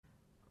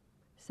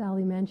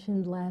Sally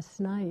mentioned last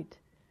night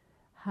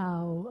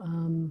how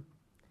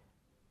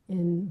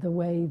in the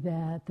way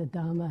that the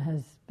Dhamma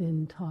has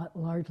been taught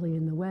largely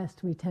in the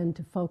West, we tend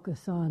to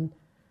focus on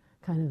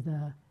kind of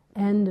the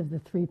end of the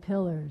three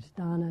pillars,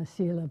 dana,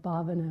 sila,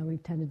 bhavana.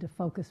 We've tended to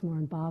focus more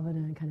on bhavana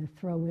and kind of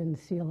throw in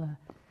sila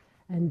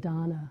and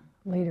dana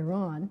later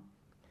on.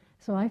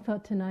 So I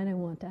thought tonight I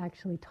want to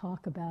actually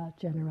talk about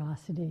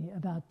generosity,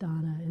 about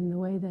dana, in the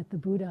way that the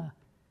Buddha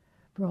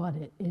brought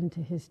it into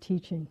his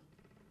teaching.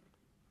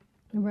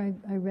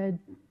 I read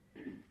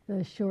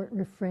the short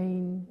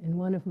refrain in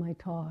one of my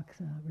talks,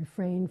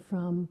 refrain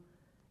from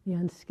the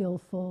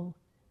unskillful,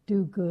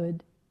 do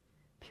good,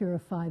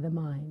 purify the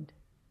mind.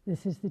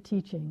 This is the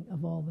teaching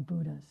of all the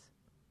Buddhas.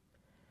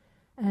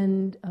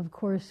 And of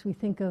course we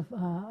think of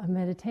a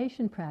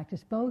meditation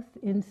practice, both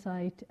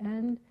insight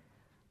and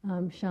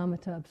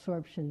shamatha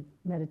absorption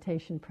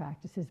meditation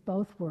practices,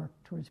 both work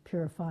towards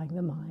purifying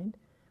the mind,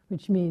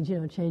 which means,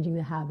 changing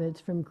the habits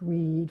from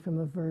greed, from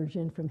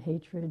aversion, from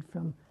hatred,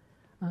 from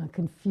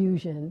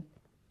confusion,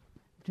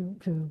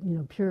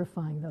 to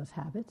purifying those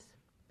habits.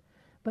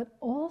 But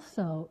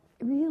also,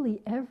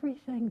 really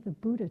everything the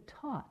Buddha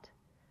taught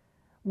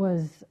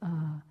was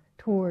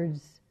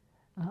towards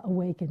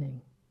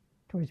awakening,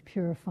 towards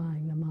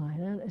purifying the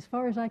mind. And as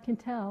far as I can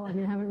tell, I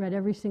haven't read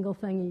every single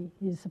thing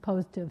he's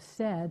supposed to have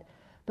said,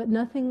 but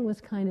nothing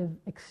was kind of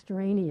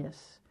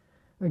extraneous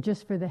or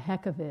just for the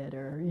heck of it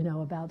or,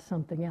 about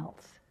something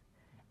else.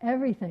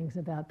 Everything's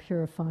about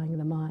purifying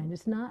the mind.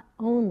 It's not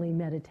only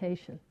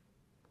meditation.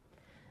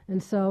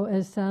 And so,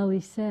 as Sally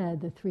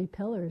said, the three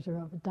pillars are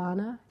of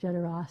dana,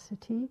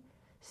 generosity,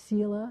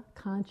 sila,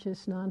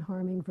 conscious,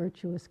 non-harming,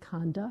 virtuous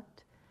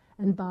conduct,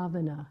 and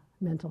bhavana,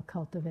 mental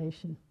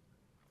cultivation.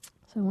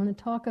 So I want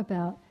to talk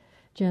about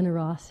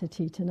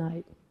generosity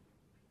tonight.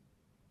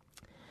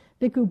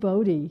 Bhikkhu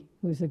Bodhi,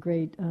 who's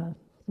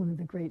one of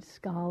the great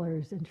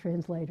scholars and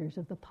translators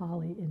of the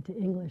Pali into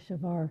English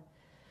of our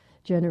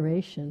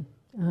generation,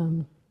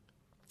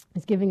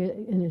 is giving it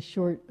in a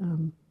short.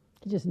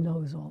 He just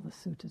knows all the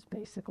suttas,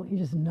 basically. He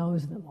just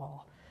knows them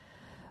all.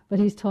 But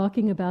he's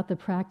talking about the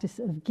practice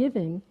of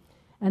giving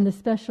and the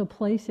special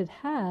place it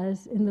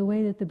has in the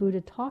way that the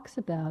Buddha talks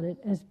about it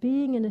as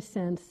being, in a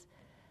sense,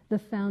 the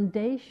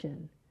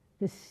foundation,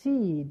 the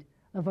seed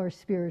of our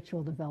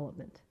spiritual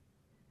development.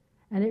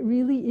 And it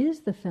really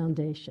is the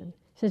foundation.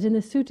 He says in the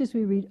suttas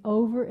we read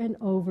over and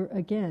over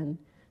again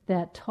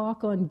that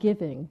talk on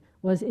giving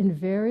was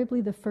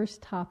invariably the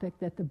first topic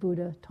that the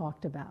Buddha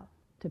talked about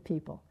to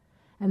people.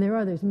 And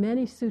there's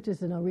many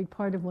suttas, and I'll read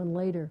part of one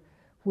later,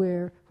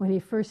 where when he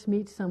first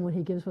meets someone,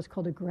 he gives what's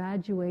called a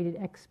graduated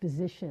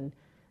exposition,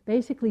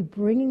 basically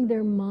bringing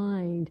their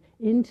mind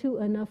into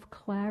enough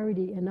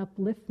clarity and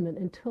upliftment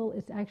until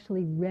it's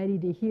actually ready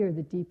to hear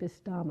the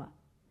deepest Dhamma.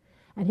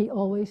 And he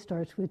always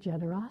starts with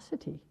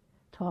generosity,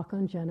 talk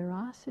on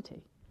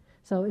generosity.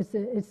 So it's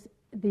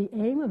the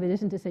aim of it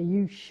isn't to say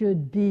you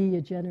should be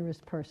a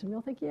generous person.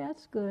 We'll think, yeah,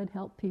 that's good,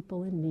 help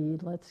people in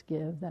need, let's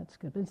give, that's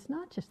good. But it's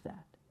not just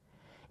that.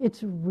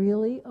 It's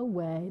really a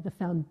way, the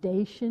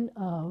foundation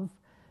of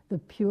the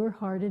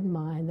pure-hearted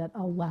mind that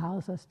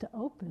allows us to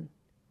open,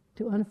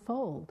 to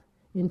unfold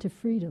into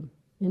freedom,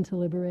 into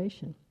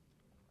liberation.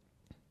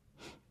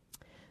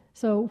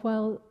 So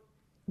while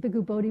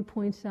Bhikkhu Bodhi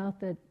points out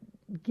that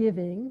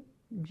giving,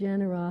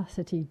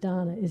 generosity,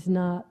 dana, is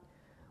not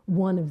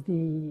one of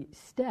the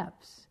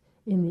steps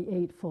in the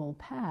eightfold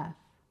path,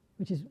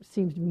 which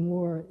seems to be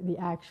more the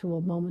actual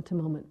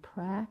moment-to-moment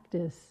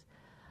practice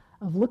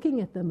of looking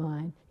at the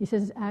mind, he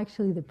says it's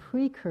actually the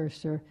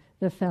precursor,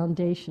 the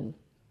foundation,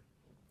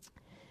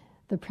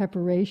 the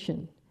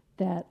preparation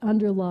that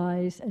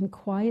underlies and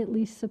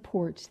quietly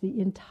supports the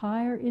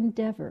entire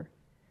endeavor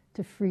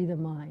to free the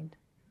mind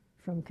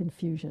from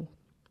confusion.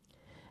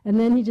 And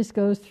then he just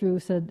goes through,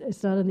 said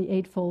it's not on the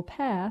eightfold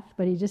path,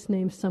 but he just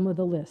names some of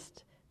the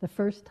list. The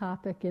first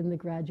topic in the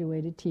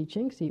graduated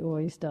teachings, he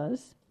always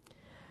does.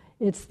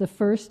 It's the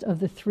first of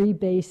the three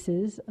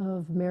bases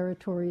of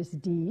meritorious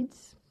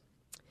deeds.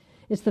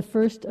 It's the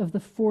first of the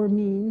four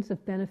means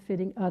of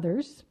benefiting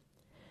others,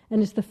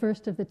 and it's the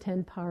first of the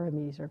 10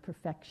 paramis, or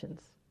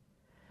perfections.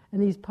 And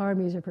these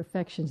paramis or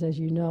perfections, as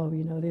you know,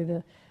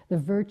 they're the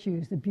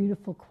virtues, the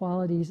beautiful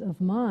qualities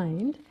of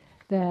mind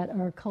that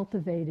are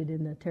cultivated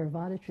in the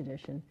Theravada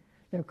tradition.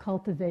 They're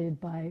cultivated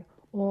by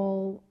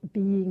all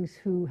beings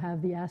who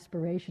have the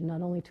aspiration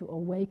not only to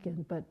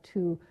awaken, but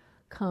to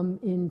come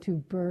into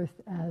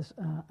birth as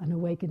an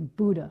awakened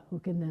Buddha who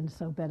can then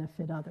so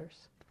benefit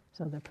others.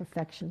 So the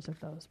perfections of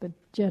those. But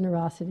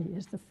generosity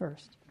is the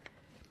first.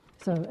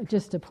 So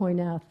just to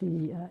point out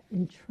the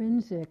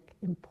intrinsic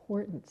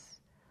importance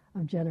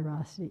of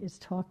generosity, it's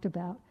talked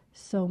about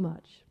so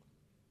much.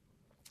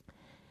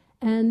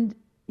 And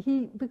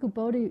Bhikkhu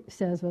Bodhi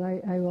says, but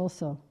I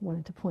also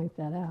wanted to point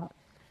that out,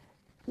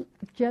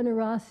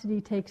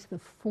 generosity takes the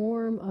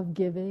form of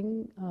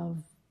giving, of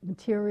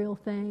material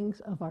things,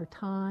 of our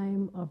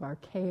time, of our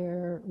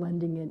care,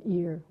 lending an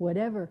ear,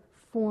 whatever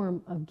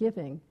form of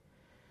giving.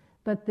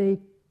 But the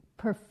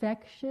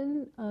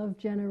perfection of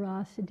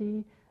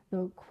generosity,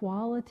 the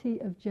quality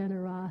of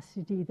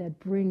generosity that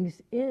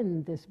brings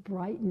in this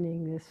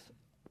brightening, this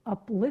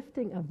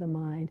uplifting of the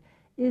mind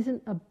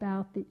isn't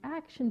about the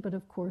action, but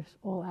of course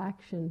all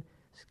action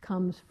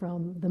comes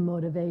from the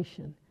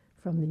motivation,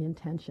 from the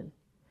intention.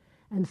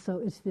 And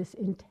so it's this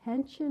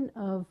intention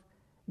of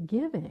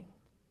giving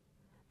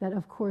that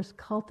of course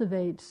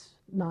cultivates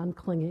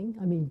non-clinging,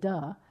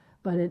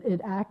 but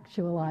it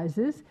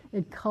actualizes,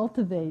 it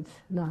cultivates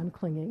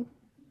non-clinging.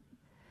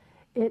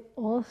 It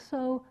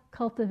also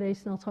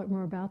cultivates, and I'll talk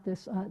more about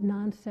this,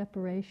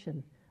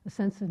 non-separation, a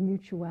sense of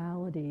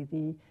mutuality,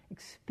 the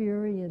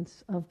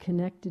experience of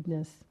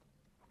connectedness.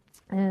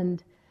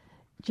 And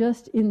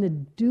just in the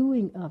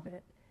doing of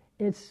it,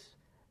 it's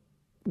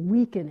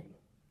weakening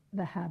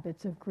the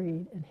habits of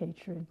greed and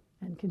hatred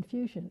and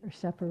confusion or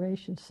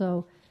separation.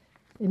 So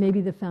it may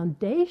be the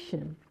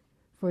foundation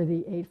for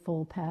the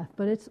Eightfold Path,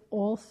 but it's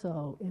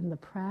also in the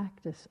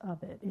practice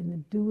of it, in the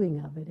doing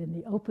of it, in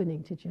the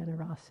opening to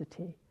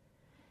generosity.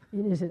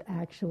 It is an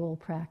actual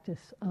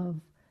practice of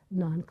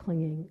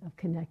non-clinging, of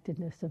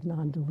connectedness, of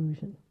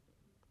non-delusion.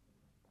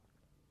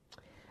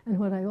 And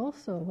what I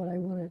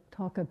want to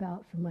talk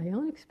about from my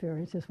own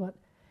experience is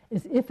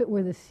if it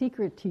were the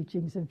secret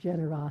teachings of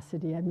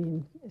generosity.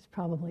 It's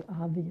probably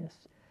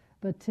obvious,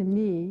 but to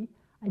me,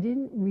 I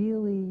didn't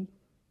really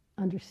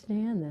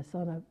understand this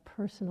on a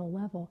personal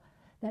level,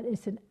 that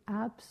it's an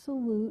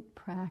absolute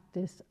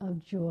practice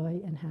of joy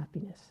and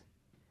happiness.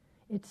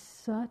 It's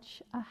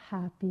such a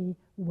happy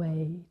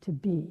way to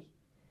be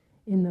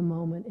in the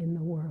moment in the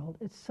world.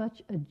 It's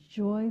such a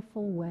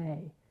joyful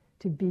way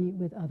to be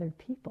with other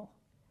people.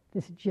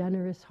 This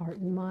generous heart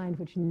and mind,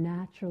 which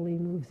naturally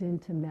moves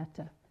into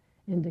metta,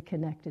 into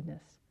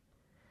connectedness.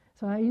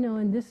 So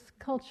in this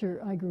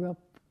culture I grew up,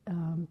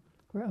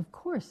 where of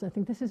course I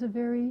think this is a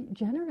very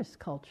generous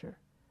culture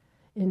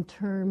in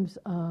terms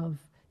of,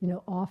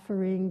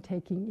 offering,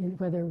 taking in,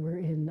 whether we're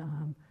in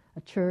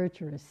a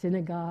church or a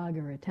synagogue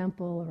or a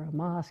temple or a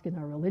mosque in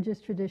our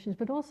religious traditions,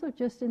 but also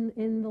just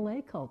in the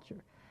lay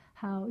culture.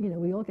 How,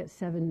 we all get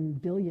 7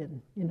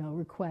 billion,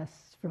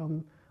 requests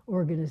from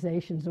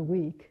organizations a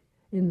week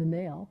in the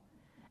mail.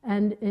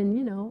 And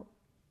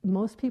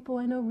most people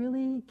I know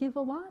really give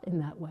a lot in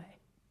that way.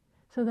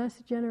 So that's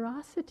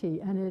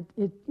generosity, and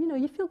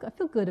I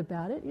feel good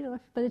about it,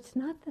 but it's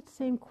not that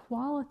same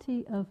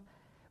quality of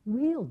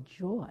real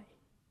joy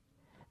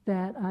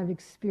that I've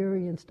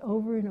experienced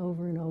over and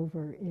over and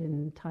over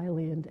in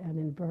Thailand and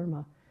in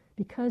Burma,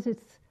 because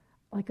it's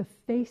like a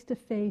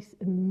face-to-face,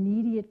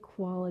 immediate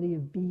quality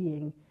of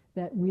being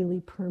that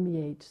really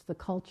permeates the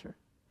culture,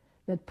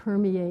 that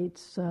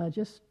permeates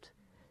just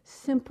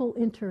simple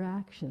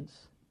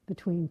interactions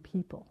between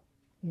people,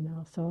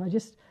 So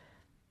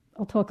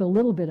I'll talk a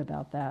little bit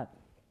about that.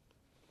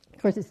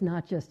 Of course, it's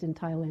not just in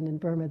Thailand and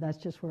Burma, that's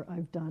just where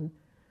I've done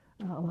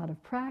a lot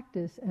of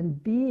practice.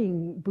 And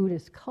being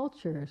Buddhist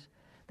cultures,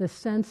 the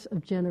sense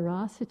of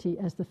generosity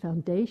as the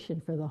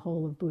foundation for the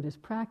whole of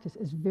Buddhist practice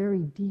is very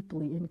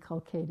deeply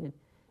inculcated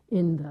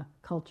in the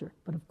culture.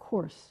 But of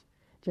course,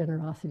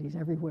 generosity is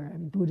everywhere,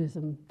 and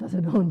Buddhism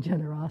doesn't own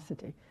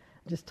generosity.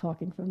 I'm just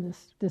talking from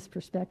this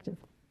perspective.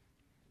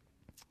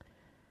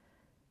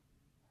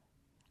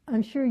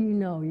 I'm sure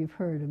you've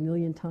heard a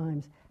million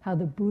times how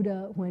the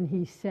Buddha, when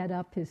he set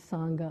up his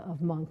Sangha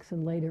of monks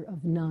and later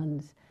of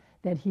nuns,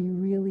 that he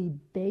really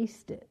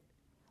based it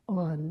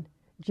on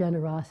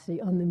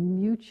generosity, on the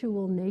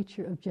mutual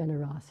nature of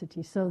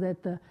generosity, so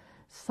that the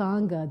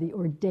Sangha, the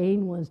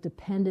ordained ones,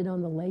 depended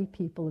on the lay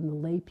people, and the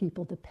lay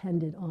people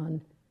depended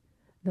on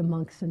the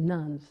monks and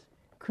nuns.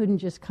 Couldn't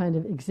just kind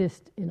of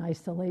exist in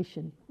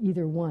isolation,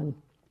 either one.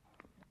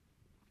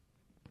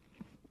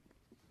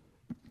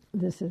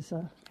 This is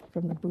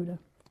from the Buddha.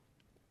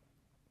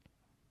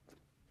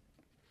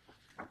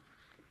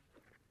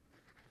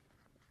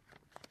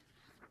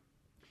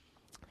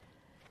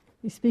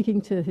 He's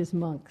speaking to his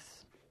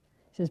monks.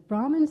 He says,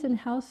 Brahmins and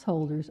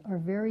householders are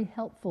very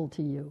helpful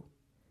to you.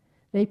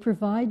 They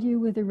provide you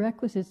with the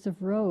requisites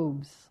of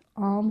robes,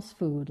 alms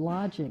food,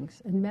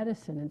 lodgings, and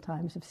medicine in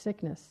times of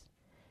sickness.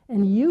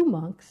 And you,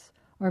 monks,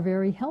 are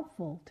very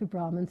helpful to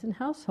Brahmins and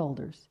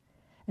householders,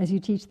 as you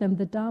teach them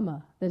the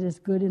Dhamma that is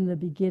good in the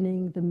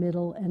beginning, the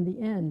middle, and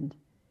the end,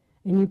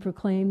 and you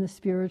proclaim the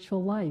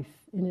spiritual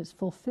life in its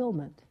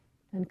fulfillment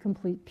and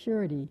complete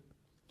purity.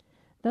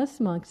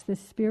 Thus, monks, this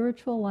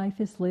spiritual life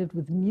is lived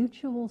with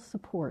mutual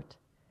support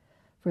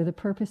for the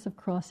purpose of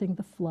crossing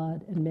the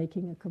flood and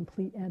making a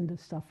complete end of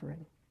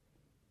suffering.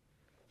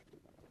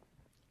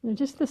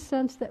 Just the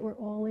sense that we're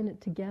all in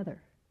it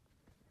together.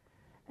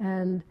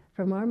 And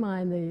from our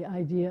mind, the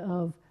idea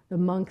of the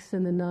monks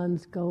and the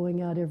nuns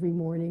going out every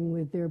morning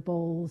with their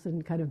bowls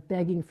and kind of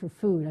begging for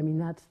food.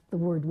 That's the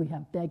word we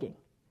have, begging.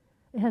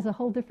 It has a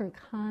whole different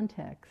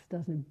context,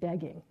 doesn't it,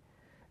 begging,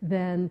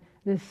 than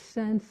this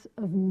sense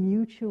of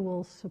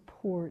mutual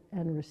support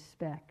and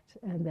respect,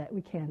 and that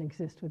we can't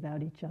exist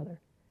without each other.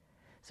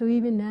 So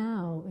even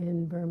now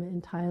in Burma,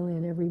 in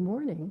Thailand, every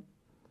morning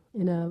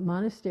in a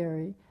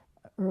monastery,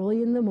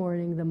 early in the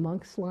morning, the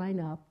monks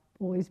line up,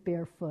 always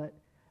barefoot,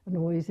 and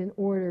always in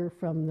order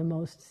from the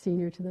most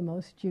senior to the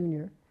most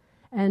junior,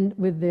 and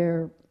with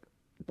their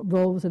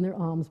robes and their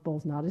alms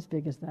bowls, not as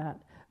big as that,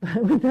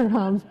 but with their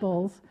alms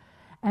bowls,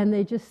 and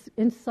they just,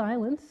 in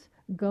silence,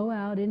 go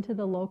out into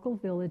the local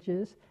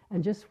villages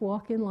and just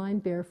walk in line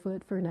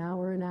barefoot for an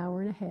hour and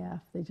a half.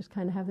 They just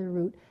kind of have their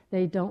route.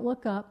 They don't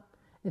look up.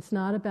 It's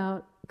not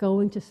about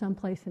going to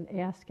someplace and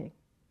asking.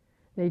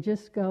 They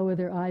just go with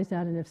their eyes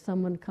out, and if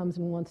someone comes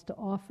and wants to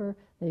offer,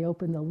 they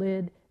open the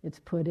lid, it's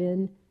put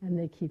in, and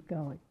they keep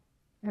going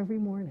every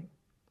morning.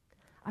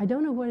 I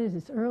don't know what it is.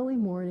 It's early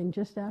morning,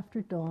 just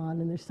after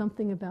dawn, and there's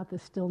something about the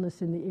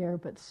stillness in the air,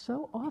 but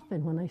so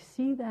often when I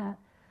see that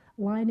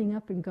lining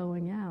up and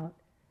going out,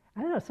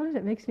 I don't know, sometimes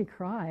it makes me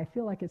cry. I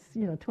feel like it's,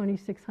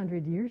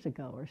 2,600 years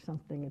ago or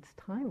something. It's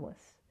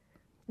timeless.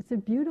 It's a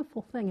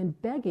beautiful thing, and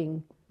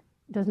begging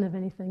doesn't have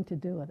anything to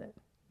do with it.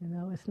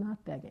 It's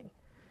not begging.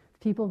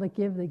 People that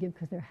give, they give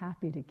because they're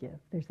happy to give.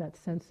 There's that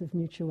sense of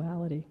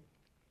mutuality.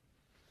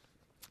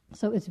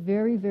 So it's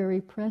very, very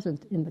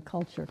present in the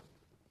culture.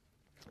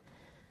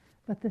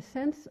 But the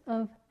sense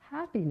of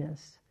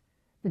happiness,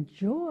 the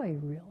joy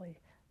really,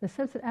 the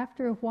sense that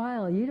after a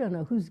while you don't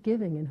know who's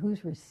giving and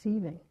who's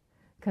receiving,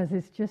 because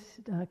it's just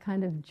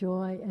kind of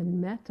joy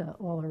and metta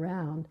all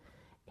around,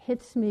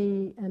 hits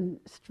me and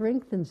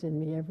strengthens in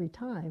me every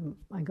time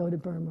I go to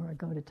Burma or I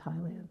go to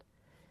Thailand.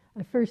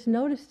 I first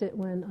noticed it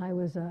when I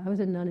was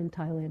a nun in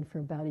Thailand for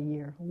about a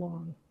year, a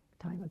long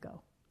time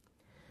ago.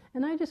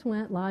 And I just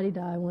went,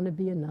 la-di-da, I want to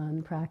be a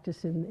nun,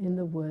 practice in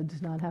the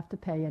woods, not have to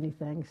pay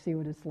anything, see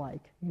what it's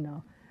like,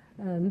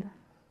 and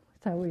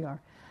that's how we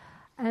are.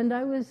 And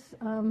I was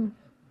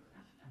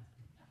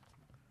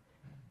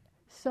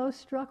so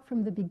struck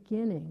from the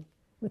beginning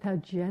with how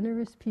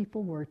generous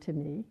people were to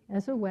me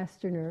as a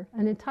Westerner.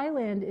 And in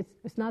Thailand,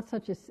 it's not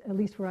such a, at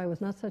least where I was,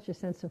 not such a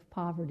sense of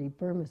poverty.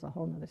 Burma's a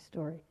whole other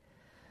story.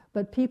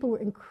 But people were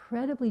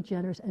incredibly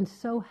generous and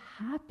so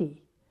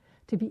happy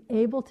to be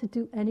able to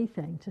do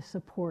anything to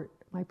support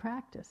my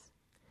practice.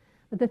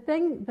 But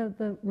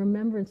the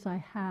remembrance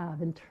I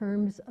have in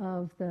terms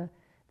of the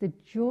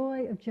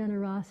joy of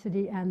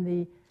generosity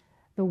and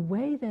the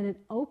way that it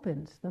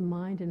opens the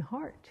mind and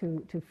heart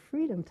to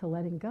freedom, to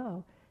letting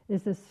go,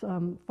 is this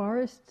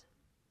forest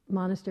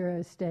monastery I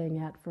was staying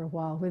at for a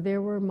while, where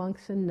there were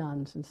monks and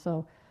nuns. And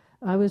so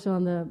I was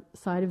on the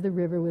side of the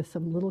river with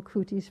some little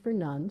kutis for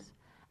nuns,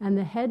 and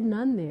the head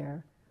nun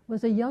there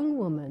was a young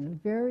woman,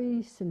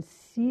 very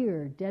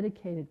sincere,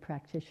 dedicated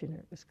practitioner,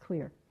 it was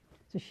clear.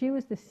 So she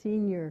was the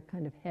senior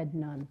kind of head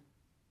nun.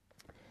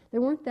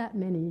 There weren't that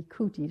many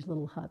kutis,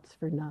 little huts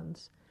for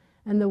nuns.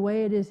 And the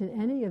way it is in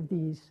any of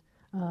these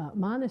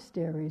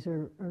monasteries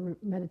or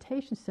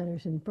meditation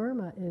centers in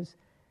Burma is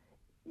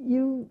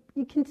you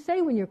can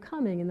say when you're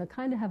coming and they'll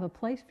kind of have a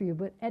place for you,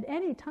 but at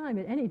any time,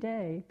 at any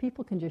day,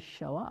 people can just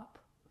show up.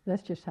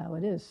 That's just how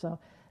it is. So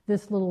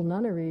this little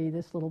nunnery,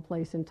 this little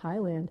place in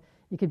Thailand,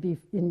 you could be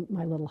in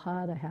my little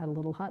hut. I had a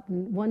little hut,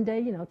 and one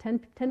day,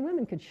 10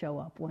 women could show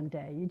up one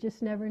day. You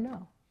just never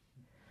know.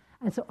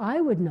 And so I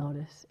would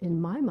notice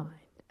in my mind,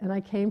 and I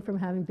came from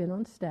having been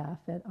on staff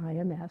at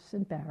IMS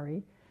and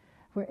Barry,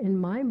 where in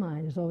my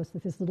mind is always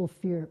this little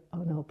fear,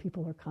 oh no,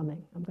 people are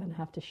coming. I'm going to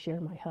have to share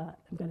my hut.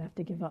 I'm going to have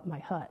to give up my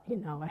hut.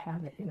 I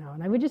have it,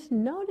 And I would just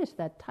notice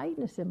that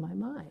tightness in my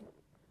mind.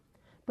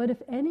 But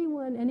if any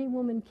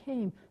woman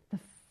came, the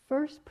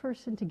first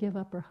person to give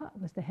up her hut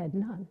was the head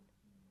nun.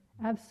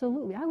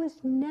 Absolutely. I was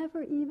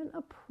never even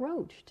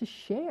approached to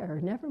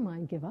share, never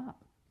mind give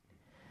up.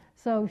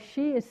 So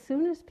she, as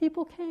soon as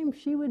people came,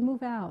 she would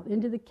move out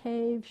into the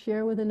cave,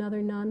 share with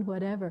another nun,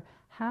 whatever,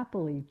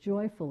 happily,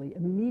 joyfully,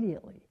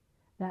 immediately.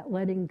 That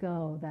letting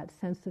go, that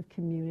sense of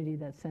community,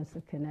 that sense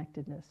of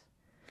connectedness.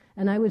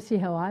 And I would see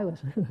how I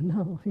was,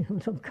 no,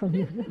 don't come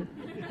here.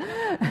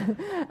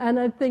 And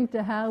I'd think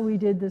to how we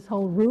did this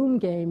whole room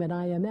game at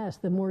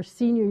IMS. The more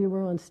senior you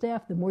were on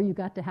staff, the more you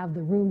got to have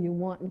the room you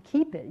want and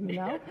keep it,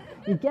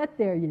 You get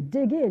there, you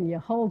dig in, you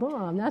hold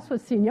on. That's what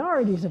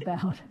seniority's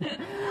about.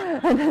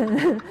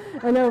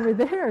 And over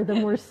there, the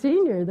more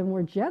senior, the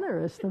more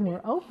generous, the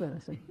more open. I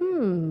said,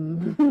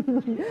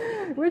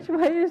 which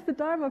way is the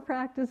Dharma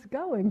practice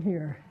going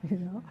here,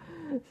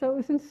 So it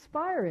was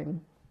inspiring.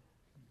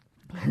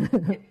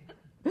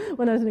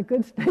 When I was in a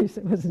good space,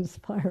 it was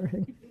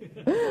inspiring.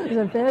 It was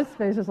a bad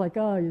space, it was like,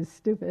 oh, you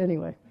stupid.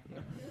 Anyway.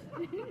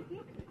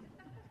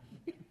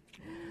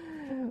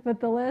 But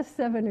the last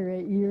 7 or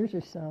 8 years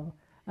or so,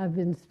 I've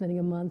been spending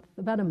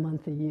about a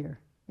month a year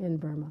in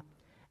Burma.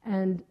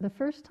 And the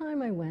first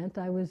time I went,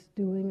 I was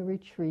doing a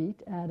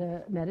retreat at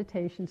a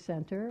meditation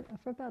center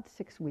for about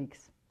 6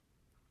 weeks.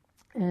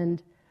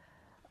 And,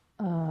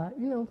 I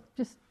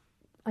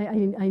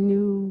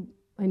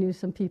knew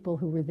some people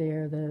who were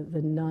there,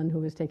 the nun who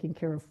was taking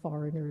care of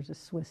foreigners, a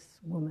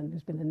Swiss woman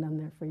who's been a nun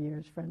there for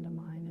years, friend of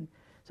mine. And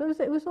so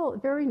it was all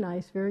very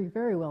nice, very,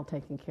 very well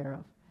taken care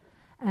of.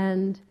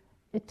 And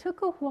it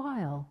took a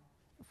while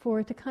for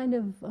it to kind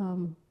of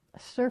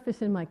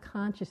surface in my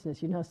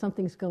consciousness.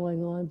 Something's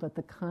going on, but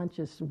the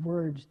conscious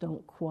words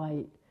don't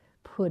quite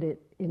put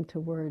it into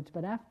words.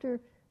 But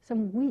after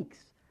some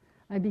weeks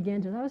I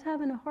was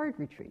having a heart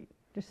retreat,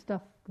 just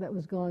stuff that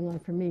was going on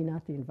for me,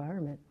 not the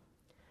environment.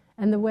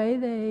 And the way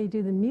they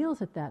do the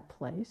meals at that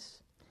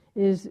place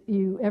is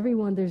you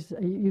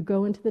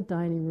go into the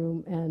dining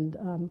room,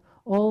 and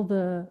all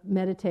the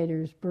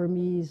meditators,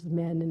 Burmese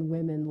men and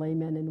women,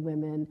 laymen and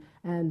women,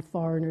 and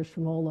foreigners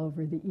from all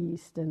over the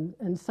East,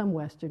 and some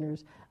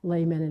Westerners,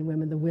 laymen and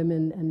women, the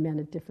women and men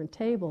at different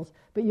tables.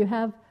 But you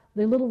have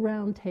the little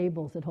round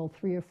tables that hold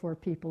 3 or 4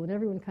 people, and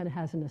everyone kind of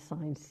has an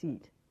assigned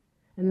seat.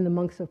 And then the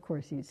monks, of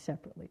course, eat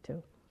separately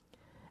too.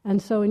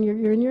 And so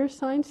you're in your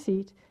assigned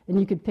seat, and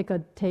you could pick a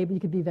table, you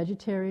could be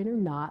vegetarian or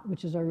not,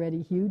 which is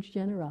already huge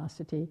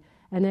generosity.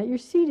 And at your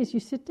seat, as you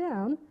sit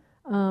down,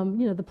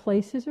 the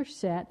places are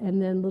set,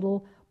 and then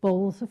little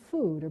bowls of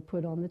food are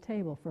put on the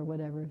table for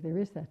whatever there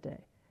is that day.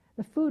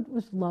 The food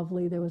was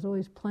lovely. There was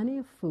always plenty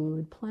of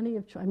food,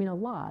 a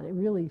lot. It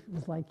really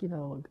was like,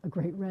 a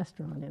great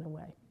restaurant in a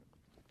way.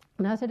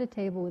 And I was at a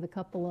table with a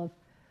couple of,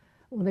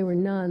 they were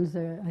nuns.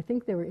 I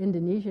think they were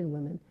Indonesian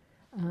women.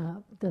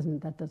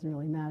 That doesn't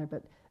really matter,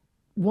 but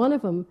one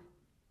of them,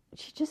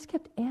 she just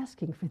kept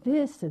asking for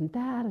this and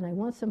that, and I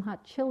want some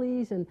hot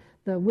chilies. And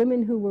the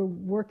women who were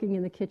working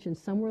in the kitchen,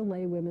 some were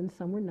lay women,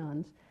 some were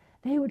nuns,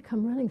 they would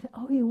come running and say,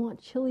 "Oh, you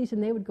want chilies?"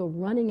 And they would go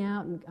running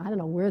out, and I don't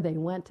know where they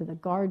went, to the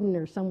garden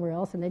or somewhere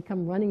else, and they'd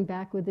come running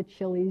back with the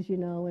chilies,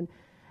 and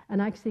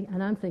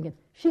I'm thinking,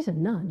 she's a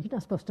nun. You're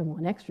not supposed to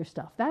want extra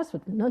stuff. That's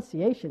what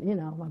renunciation,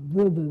 like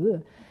blah, blah, blah.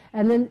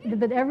 And then,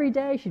 but every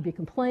day she'd be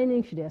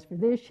complaining. She'd ask for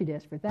this, she'd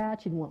ask for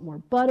that. She'd want more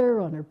butter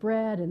on her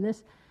bread and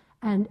this.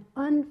 And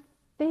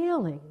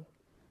unfailing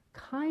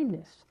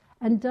kindness,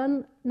 and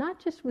done not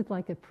just with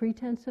like a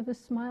pretense of a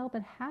smile,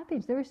 but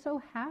happiness. They were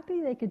so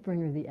happy they could bring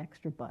her the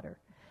extra butter.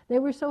 They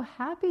were so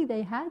happy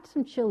they had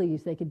some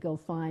chilies they could go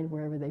find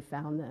wherever they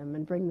found them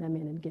and bring them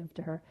in and give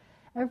to her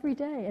every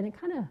day. And it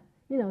kind of,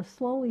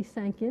 slowly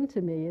sank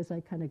into me as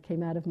I kind of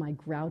came out of my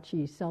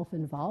grouchy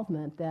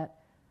self-involvement, that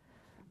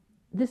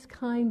this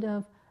kind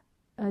of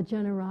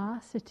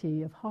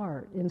generosity of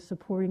heart in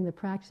supporting the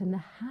practice and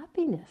the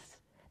happiness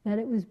that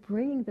it was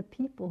bringing the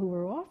people who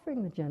were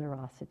offering the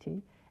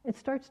generosity, it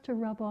starts to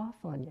rub off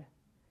on you.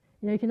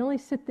 You can only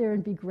sit there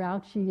and be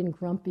grouchy and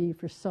grumpy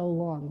for so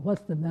long.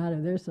 What's the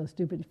matter? They're so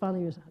stupid.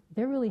 Finally,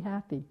 they're really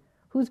happy.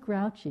 Who's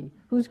grouchy?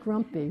 Who's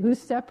grumpy? Who's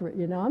separate?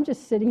 I'm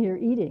just sitting here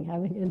eating,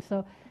 and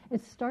so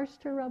it starts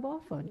to rub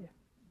off on you.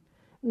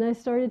 And I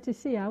started to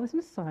see, I was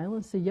in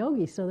silence, a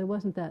yogi, so there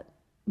wasn't that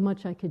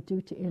much I could do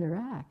to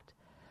interact.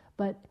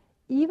 But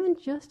even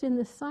just in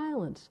the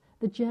silence,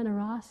 the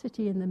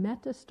generosity and the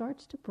metta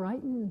starts to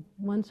brighten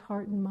one's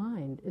heart and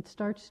mind. It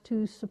starts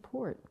to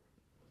support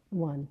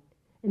one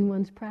in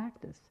one's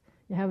practice.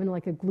 You're having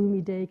like a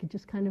gloomy day, you could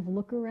just kind of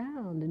look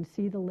around and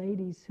see the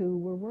ladies who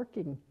were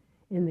working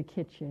in the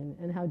kitchen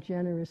and how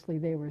generously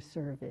they were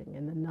serving,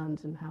 and the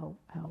nuns and how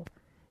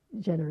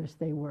generous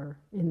they were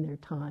in their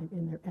time,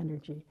 in their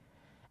energy.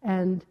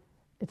 And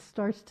it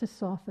starts to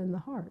soften the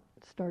heart.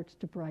 It starts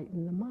to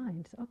brighten the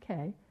mind.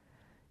 Okay,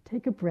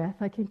 take a breath.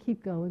 I can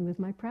keep going with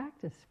my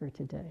practice for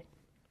today.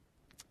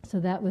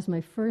 So that was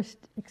my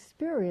first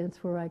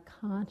experience where I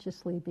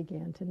consciously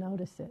began to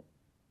notice it.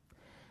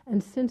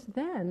 And since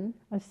then,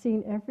 I've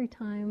seen every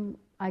time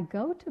I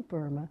go to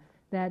Burma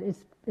that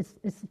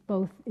it's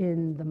both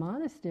in the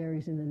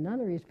monasteries and the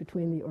nunneries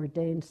between the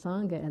ordained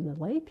Sangha and the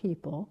lay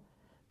people,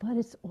 but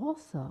it's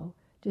also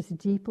just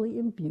deeply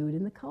imbued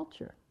in the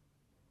culture.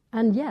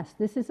 And yes,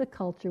 this is a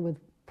culture with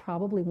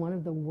probably one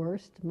of the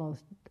worst,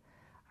 most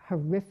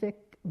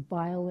horrific,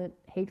 violent,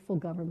 hateful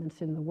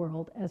governments in the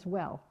world as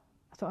well.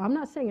 So I'm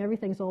not saying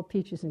everything's all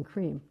peaches and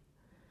cream.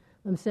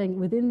 I'm saying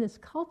within this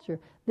culture,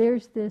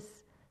 there's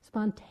this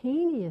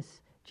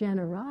spontaneous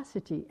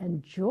generosity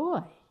and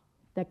joy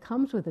that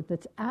comes with it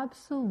that's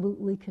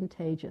absolutely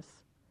contagious.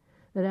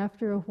 That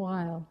after a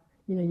while,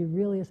 you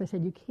really, as I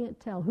said, you can't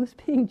tell who's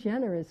being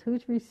generous,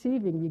 who's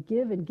receiving. You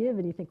give, and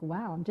you think,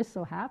 wow, I'm just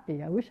so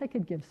happy. I wish I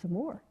could give some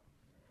more.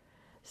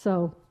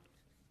 So,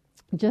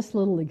 just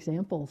little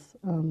examples.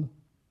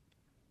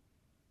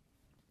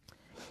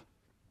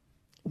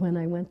 When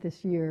I went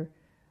this year,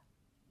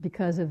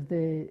 because of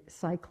the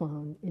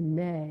cyclone in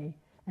May,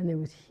 and there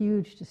was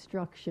huge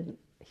destruction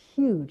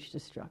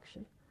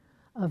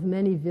of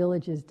many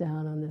villages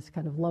down on this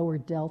kind of lower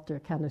delta,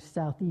 kind of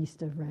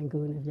southeast of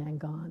Rangoon and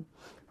Yangon,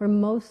 where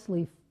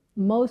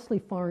mostly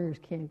foreigners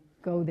can't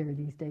go there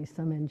these days.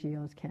 Some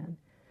NGOs can.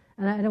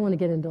 And I don't want to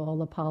get into all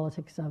the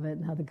politics of it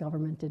and how the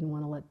government didn't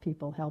want to let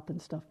people help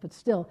and stuff, but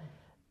still,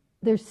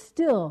 there's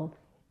still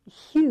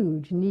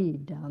huge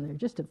need down there,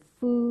 just of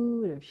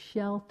food, of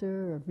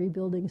shelter, of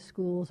rebuilding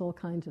schools, all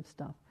kinds of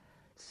stuff.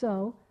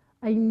 So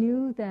I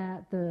knew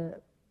that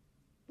the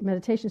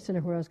meditation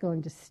center where I was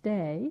going to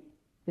stay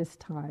this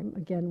time,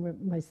 again,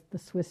 the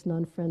Swiss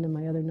nun friend and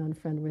my other nun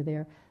friend were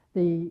there.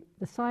 The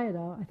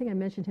Sayadaw, I think I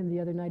mentioned him the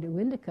other night at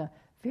Windika,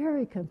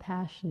 very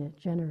compassionate,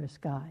 generous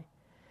guy.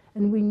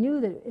 And we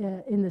knew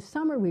that in the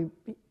summer,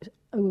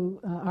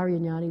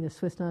 Aryanyani, the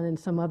Swiss nun, and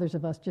some others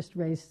of us just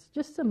raised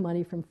just some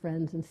money from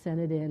friends and sent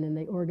it in, and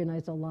they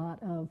organized a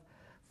lot of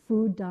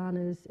food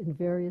danas in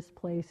various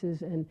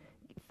places and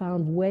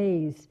found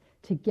ways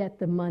to get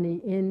the money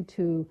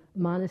into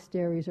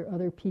monasteries or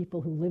other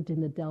people who lived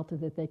in the Delta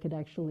that they could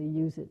actually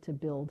use it to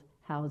build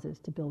houses,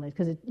 to build it.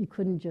 Because you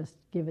couldn't just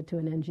give it to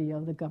an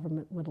NGO. The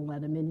government wouldn't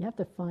let them in. You have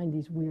to find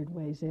these weird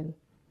ways in.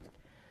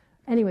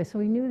 Anyway, so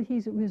we knew that he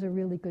was a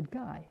really good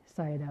guy,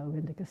 Sayadaw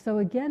U Indaka. So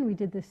again, we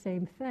did the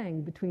same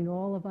thing between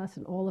all of us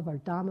and all of our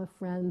Dhamma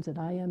friends at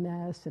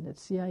IMS and at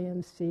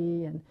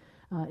CIMC and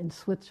in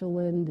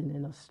Switzerland and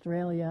in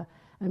Australia,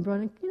 and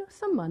brought in,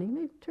 some money.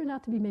 Maybe turned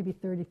out to be maybe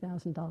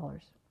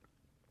 $30,000.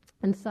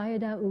 And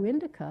Sayadaw U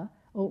Indaka,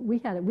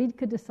 we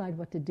could decide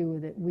what to do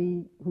with it.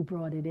 We who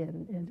brought it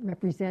in, and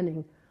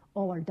representing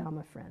all our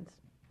Dhamma friends.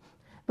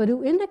 But U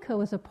Indaka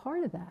was a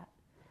part of that,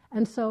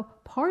 and so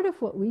part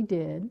of what we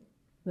did.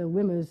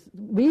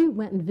 We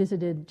went and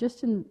visited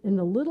just in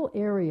the little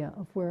area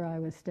of where I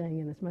was staying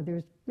in this month. There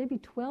was maybe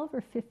 12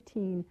 or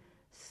 15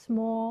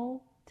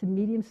 small to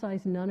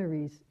medium-sized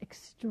nunneries,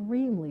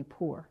 extremely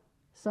poor.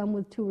 Some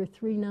with 2 or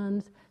 3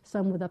 nuns,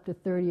 some with up to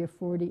 30 or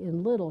 40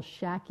 in little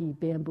shacky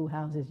bamboo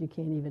houses you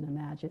can't even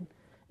imagine,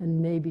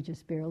 and maybe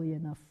just barely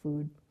enough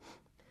food.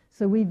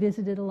 So we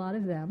visited a lot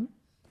of them,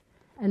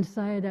 and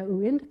Sayadaw U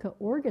Indaka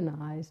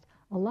organized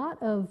a lot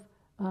of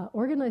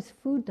organized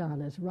food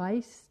danas,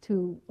 rice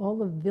to all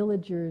the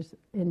villagers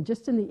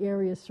just in the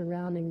area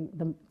surrounding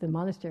the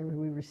monastery where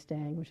we were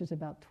staying, which is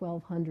about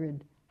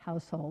 1,200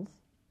 households.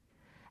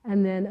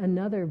 And then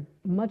another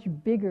much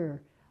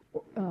bigger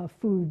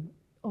food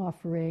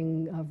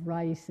offering of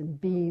rice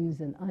and beans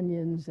and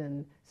onions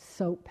and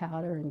soap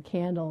powder and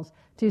candles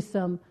to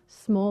some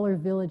smaller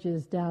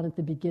villages down at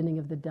the beginning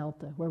of the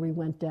Delta, where we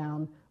went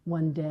down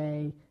one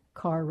day,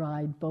 car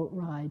ride, boat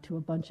ride, to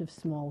a bunch of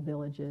small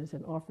villages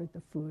and offered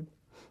the food.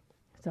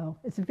 So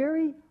it's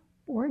very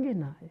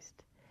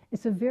organized.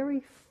 It's a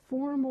very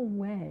formal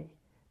way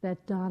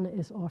that dana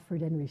is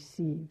offered and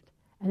received.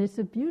 And it's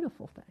a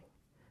beautiful thing.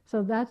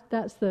 So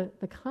that's the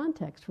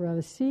context where I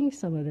was seeing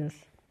some of this.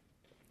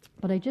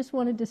 But I just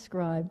want to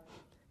describe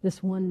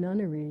this one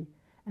nunnery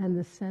and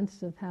the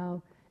sense of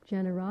how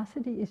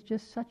generosity is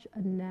just such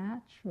a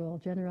natural,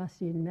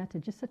 generosity and metta,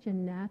 just such a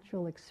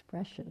natural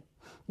expression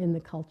in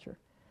the culture.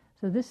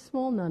 So this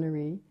small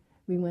nunnery,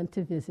 we went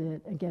to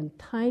visit, again,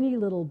 tiny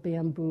little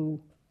bamboo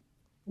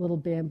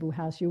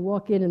house. You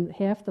walk in and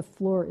half the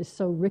floor is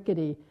so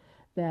rickety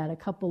that a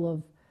couple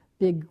of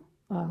big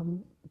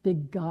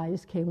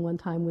guys came one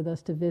time with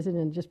us to visit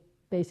and just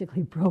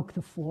basically broke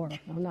the floor.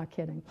 I'm not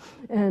kidding.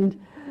 And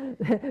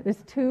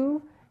there's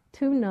two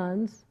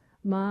nuns,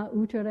 Ma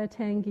Uttara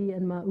Tangi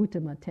and Ma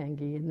Uttama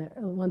Tangi, and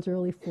one's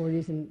early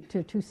 40s,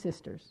 and two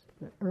sisters,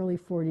 early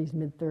 40s,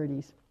 mid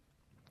 30s.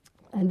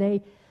 And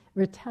they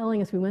were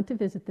telling us, we went to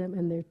visit them,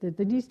 and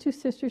these 2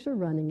 sisters are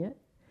running it.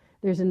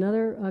 There's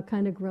another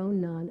kind of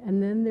grown nun,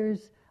 and then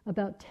there's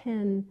about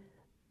 10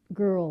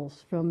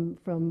 girls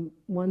from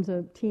one's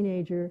a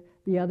teenager,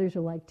 the others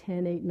are like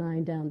 10, 8,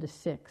 9, down to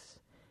 6.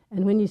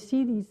 And when you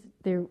see these,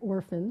 they're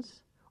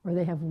orphans, or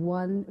they have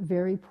one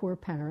very poor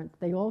parent.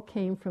 They all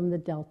came from the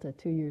Delta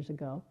 2 years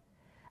ago.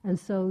 And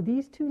so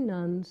these 2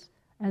 nuns,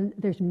 and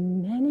there's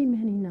many,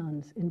 many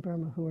nuns in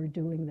Burma who are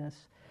doing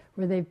this,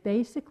 where they've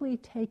basically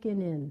taken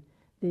in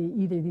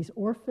either these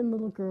orphan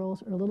little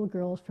girls or little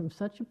girls from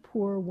such a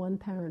poor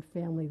one-parent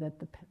family that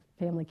the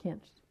family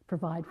can't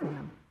provide for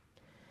them.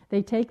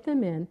 They take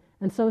them in,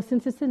 and so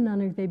since it's a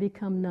nunnery, they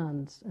become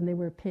nuns, and they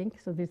wear pink,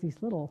 so there's these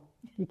little,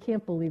 you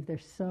can't believe they're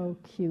so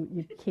cute,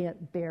 you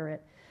can't bear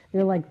it.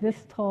 They're like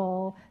this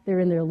tall, they're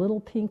in their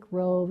little pink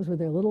robes with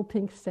their little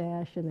pink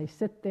sash, and they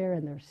sit there,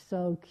 and they're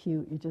so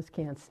cute, you just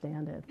can't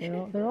stand it.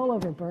 They're all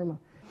over Burma.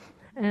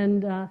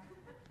 And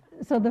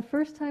so the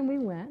first time we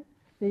went,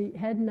 the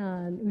head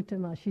nun,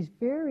 Uttama, she's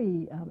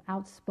very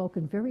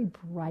outspoken, very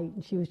bright,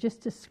 and she was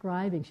just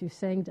describing, she was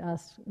saying to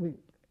us,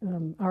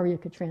 Arya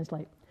could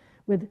translate,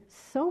 with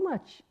so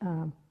much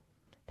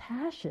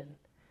passion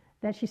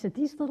that she said,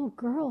 these little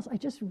girls, I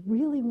just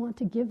really want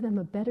to give them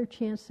a better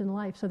chance in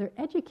life. So they're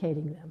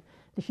educating them.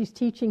 She's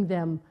teaching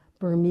them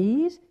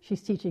Burmese,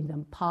 she's teaching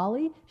them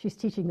Pali, she's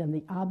teaching them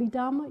the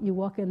Abhidhamma. You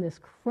walk in this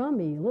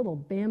crummy little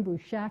bamboo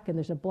shack and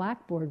there's a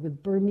blackboard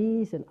with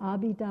Burmese and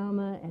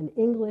Abhidhamma and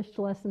English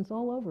lessons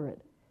all over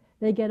it.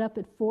 They get up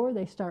at 4,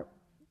 they start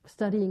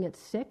studying at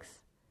 6,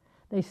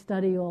 they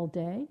study all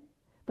day,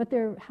 but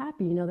they're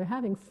happy, they're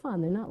having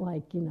fun. They're not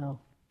like,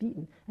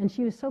 beaten. And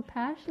she was so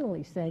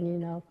passionately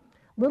saying,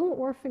 little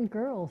orphan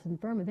girls in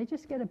Burma, they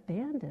just get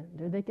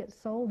abandoned or they get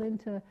sold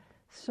into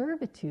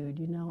servitude.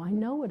 I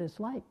know what it's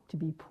like to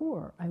be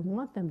poor. I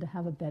want them to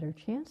have a better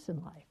chance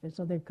in life. And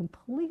so they've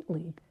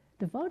completely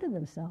devoted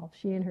themselves,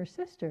 she and her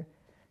sister,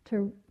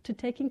 to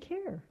taking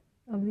care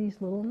of these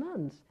little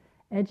nuns,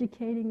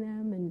 educating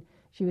them. And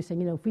she was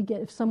saying,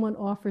 if someone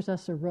offers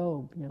us a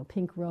robe,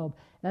 pink robe,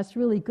 that's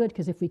really good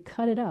because if we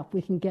cut it up,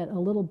 we can get a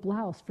little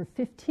blouse for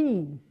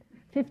 15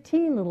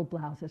 little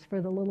blouses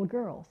for the little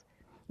girls.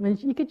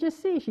 And you could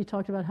just see, she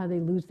talked about how they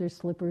lose their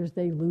slippers,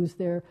 they lose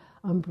their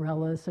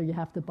umbrellas, so you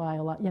have to buy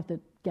a lot, you have to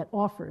get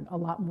offered a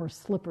lot more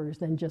slippers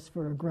than just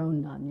for a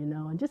grown nun,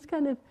 and just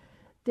kind of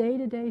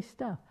day-to-day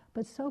stuff,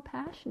 but so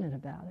passionate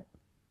about it.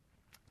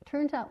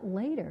 Turns out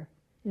later,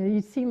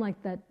 you'd seem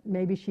like that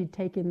maybe she'd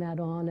taken that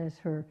on as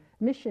her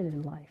mission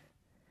in life.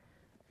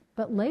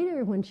 But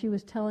later, when she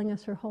was telling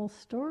us her whole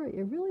story,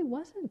 it really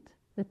wasn't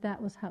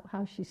that was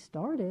how she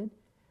started.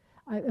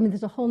 I mean,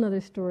 there's a whole other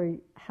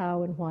story,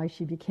 how and why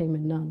she became a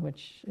nun,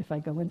 which if I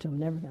go into, I'm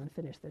never going to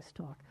finish this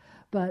talk.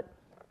 But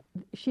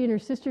she and her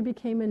sister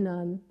became a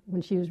nun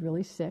when she was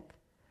really sick.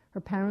 Her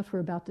parents were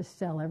about to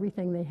sell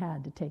everything they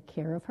had to take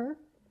care of her.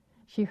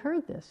 She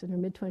heard this in her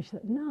mid-20s. She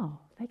said, no,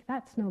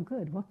 that's no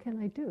good. What can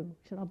I do?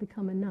 She said, I'll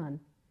become a nun.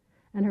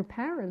 And her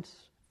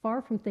parents,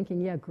 far from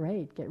thinking, yeah,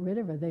 great, get rid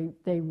of her,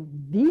 they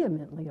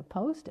vehemently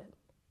opposed it.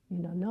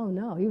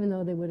 No, even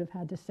though they would have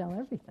had to sell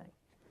everything.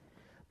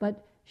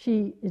 But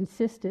she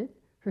insisted.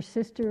 Her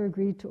sister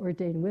agreed to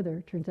ordain with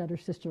her. Turns out her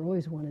sister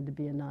always wanted to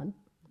be a nun.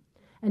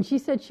 And she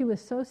said she was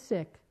so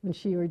sick when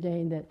she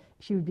ordained that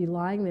she would be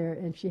lying there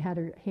and she had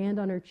her hand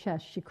on her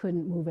chest, she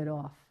couldn't move it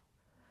off.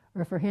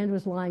 Or if her hand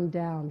was lying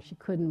down, she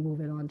couldn't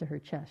move it onto her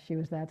chest. She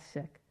was that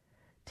sick.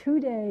 2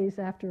 days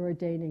after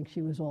ordaining,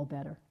 she was all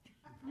better.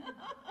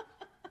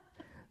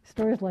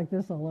 Stories like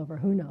this all over,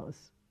 who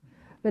knows?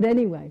 But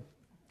anyway,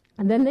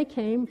 and then they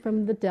came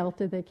from the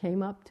Delta, they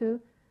came up to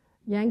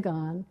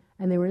Yangon,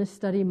 and they were in a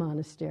study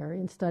monastery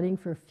and studying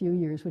for a few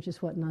years, which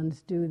is what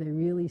nuns do. They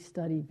really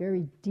study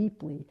very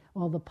deeply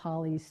all the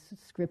Pali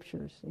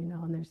scriptures, and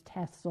there's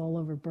tests all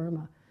over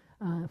Burma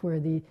where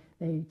they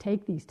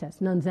take these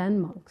tests, nuns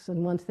and monks,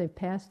 and once they've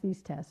passed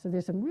these tests, so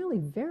there's some really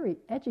very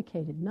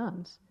educated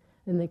nuns,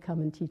 then they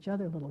come and teach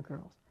other little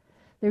girls.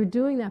 They were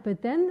doing that,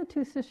 but then the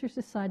two sisters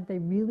decided they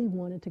really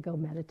wanted to go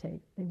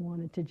meditate. They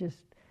wanted to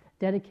just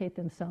dedicate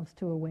themselves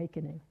to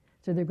awakening.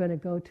 So they're going to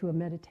go to a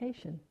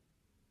meditation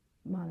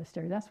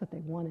monastery. That's what they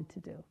wanted to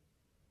do.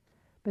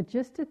 But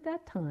just at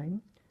that time,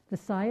 the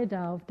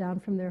Sayadaw down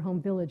from their home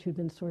village who'd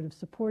been sort of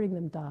supporting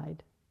them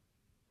died.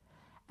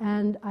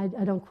 And I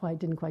didn't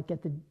quite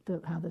get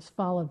how this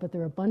followed, but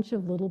there were a bunch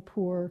of little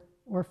poor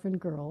orphan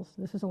girls.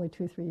 This was only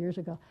 2 or 3 years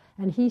ago.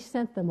 And he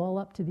sent them all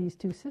up to these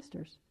two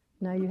sisters.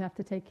 Now you have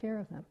to take care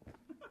of them.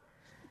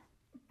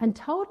 And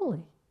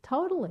totally,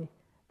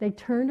 they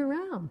turned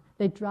around.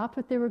 They dropped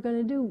what they were going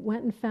to do,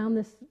 went and found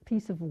this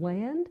piece of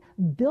land,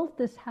 built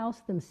this house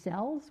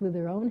themselves with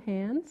their own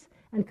hands,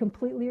 and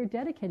completely are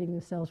dedicating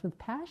themselves with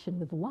passion,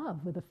 with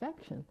love, with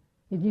affection.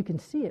 And you can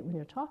see it when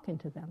you're talking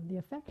to them, the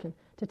affection,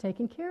 to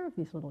taking care of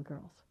these little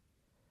girls.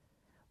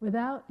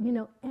 Without,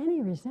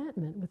 any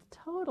resentment, with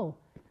total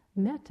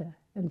metta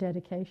and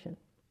dedication.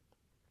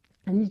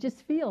 And you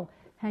just feel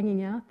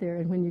hanging out there,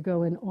 and when you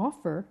go and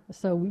offer,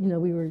 so,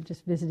 we were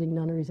just visiting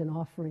nunneries and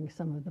offering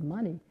some of the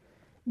money,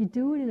 you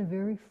do it in a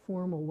very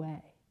formal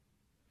way,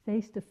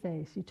 face to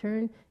face.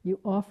 You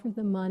offer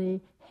the money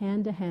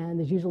hand to hand.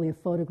 There's usually a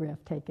photograph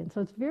taken.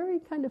 So it's very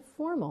kind of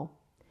formal.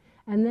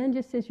 And then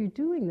just as you're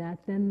doing that,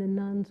 then the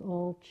nuns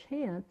all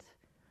chant,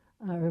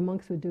 or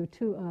monks would do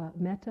too, a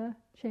metta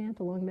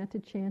chant, a long metta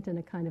chant, and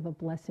a kind of a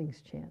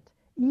blessings chant.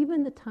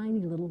 Even the tiny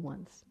little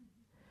ones.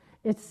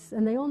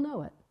 And they all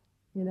know it.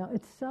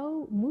 It's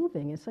so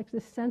moving. It's like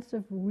this sense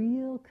of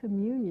real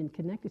communion,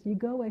 connected. You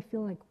go away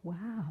feeling like,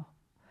 wow.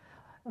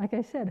 Like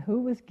I said, who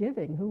was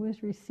giving? Who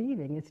was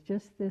receiving? It's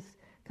just this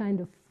kind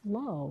of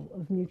flow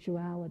of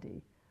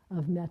mutuality,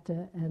 of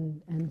metta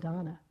and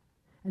dana.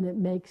 And it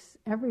makes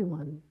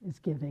everyone is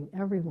giving,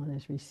 everyone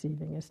is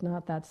receiving. It's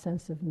not that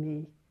sense of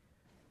me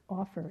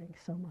offering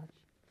so much.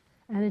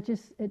 And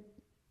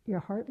your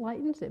heart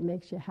lightens, it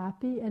makes you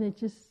happy, and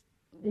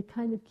it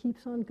kind of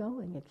keeps on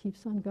going. It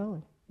keeps on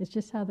going. It's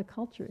just how the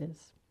culture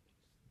is.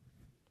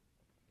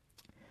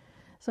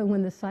 So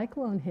when the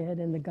cyclone hit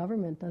and the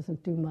government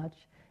doesn't do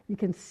much, you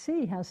can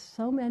see how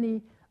so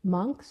many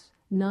monks,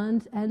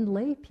 nuns, and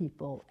lay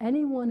people,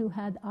 anyone who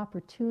had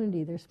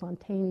opportunity, their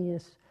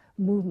spontaneous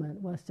movement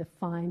was to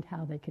find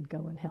how they could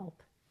go and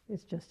help.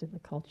 It's just in the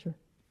culture.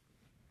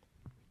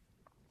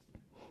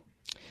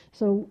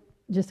 So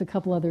just a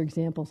couple other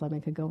examples. I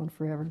mean, I could go on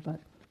forever,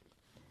 but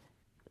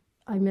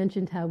I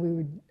mentioned how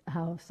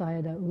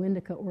Sayadaw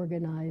Uindaka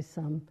organized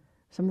some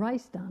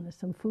rice dana,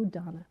 some food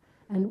dana.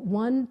 And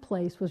one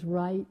place was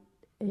right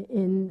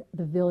in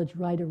the village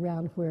right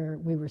around where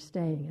we were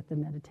staying at the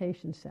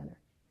meditation center.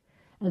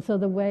 And so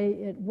the way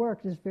it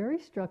worked is very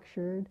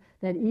structured,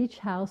 that each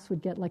house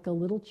would get like a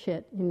little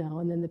chit,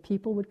 and then the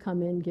people would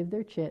come in, give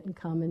their chit, and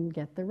come and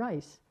get the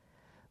rice.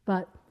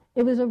 But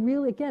it was it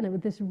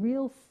was this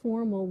real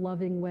formal,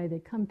 loving way.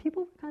 They'd come,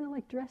 people were kind of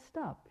like dressed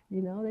up,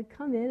 they'd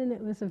come in and it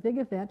was a big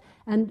event.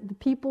 And the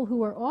people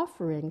who are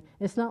offering,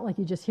 it's not like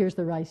you just, here's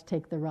the rice,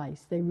 take the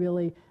rice. They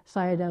really,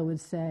 Sayadaw would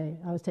say,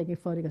 I was taking a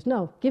photo, he goes,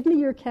 no, give me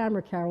your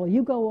camera, Carol,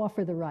 you go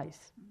offer the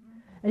rice.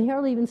 And he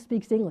hardly even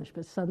speaks English,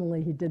 but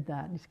suddenly he did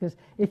that. Because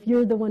if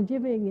you're the one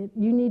giving it,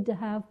 you need to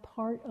have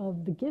part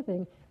of the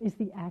giving is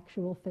the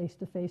actual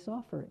face-to-face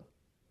offering.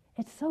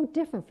 It's so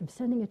different from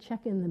sending a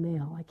check in the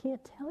mail. I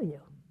can't tell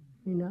you,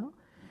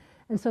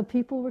 And so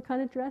people were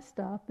kind of dressed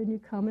up, and you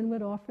come and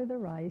would offer the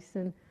rice.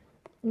 And,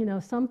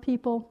 some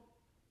people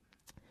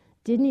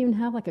didn't even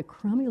have like a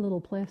crummy little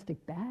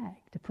plastic bag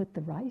to put the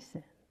rice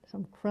in.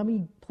 some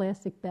crummy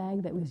plastic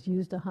bag that was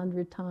used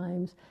 100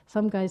 times.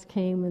 Some guys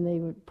came and they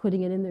were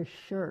putting it in their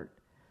shirt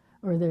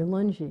or their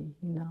lungi.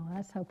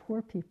 That's how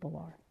poor people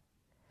are.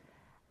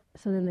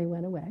 So then they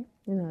went away.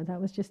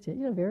 That was just it.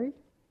 Very.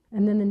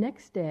 And then the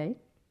next day,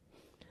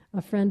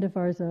 a friend of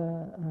ours,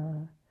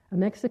 a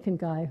Mexican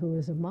guy who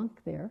was a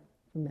monk there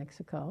from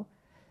Mexico,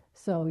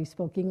 so he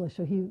spoke English,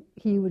 so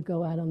he would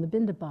go out on the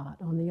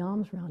bindabat, on the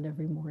alms round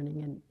every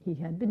morning, and he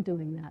had been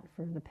doing that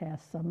for the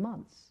past some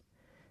months.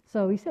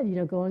 So he said,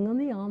 going on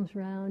the alms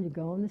round, you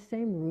go on the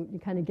same route, you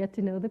kind of get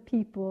to know the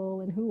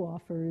people and who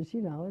offers,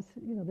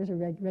 there's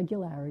a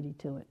regularity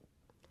to it.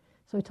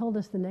 So he told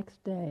us the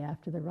next day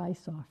after the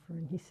rice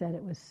offering, he said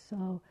it was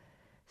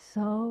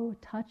so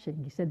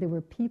touching. He said there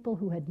were people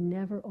who had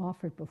never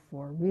offered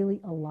before,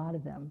 really a lot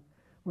of them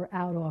were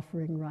out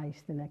offering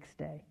rice the next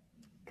day.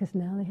 Because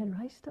now they had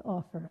rice to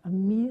offer.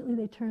 Immediately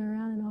they turn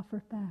around and offer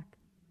it back.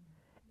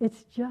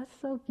 It's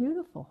just so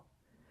beautiful.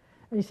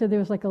 And he said there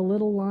was like a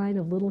little line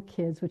of little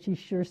kids, which he's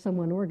sure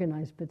someone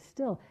organized, but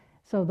still.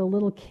 So the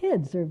little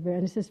kids are very,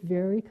 and it's just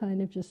very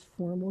kind of just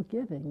formal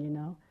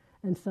giving,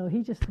 And so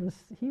he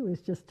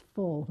was just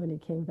full when he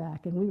came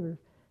back. And we were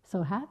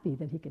so happy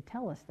that he could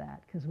tell us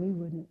that, because we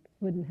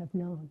wouldn't have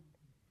known.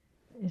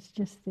 It's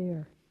just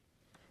there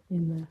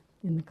in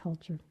the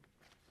culture.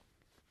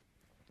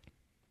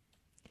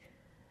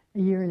 A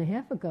year and a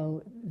half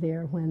ago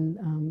there, when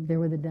there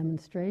were the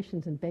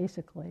demonstrations, and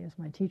basically, as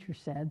my teacher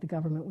said, the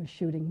government was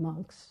shooting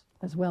monks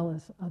as well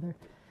as other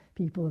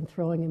people and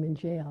throwing them in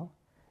jail,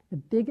 the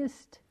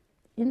biggest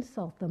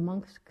insult the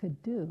monks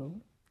could do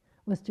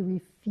was to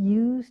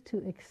refuse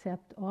to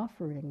accept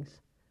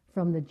offerings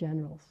from the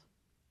generals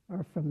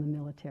or from the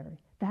military.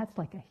 That's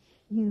like a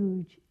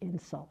huge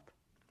insult.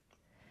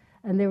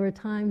 And there were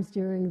times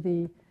during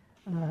the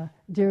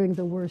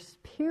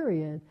worst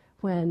period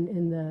when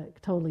in the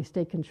totally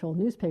state-controlled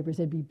newspapers,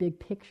 there'd be big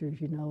pictures,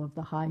 of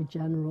the high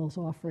generals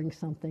offering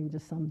something to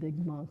some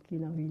big monk, he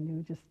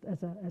knew, just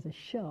as a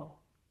show.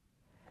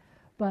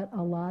 But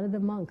a lot of the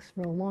monks,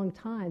 for a long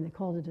time, they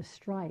called it a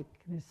strike.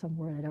 There's some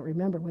word I don't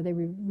remember, where they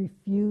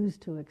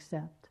refused to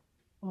accept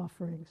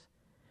offerings.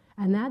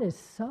 And that is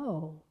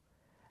so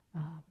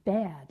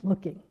bad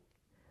looking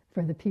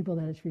for the people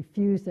that it's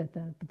refused. That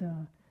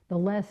the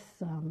less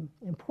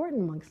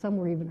important monks, some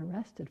were even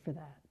arrested for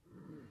that.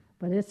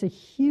 But it's a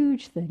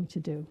huge thing to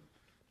do,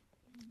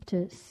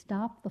 to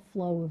stop the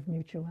flow of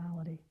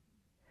mutuality,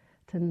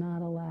 to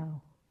not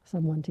allow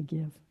someone to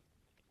give.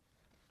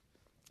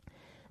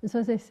 And so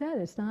as I said,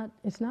 it's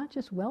not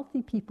just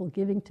wealthy people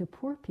giving to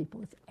poor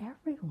people, it's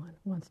everyone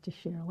wants to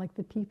share, like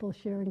the people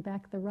sharing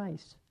back the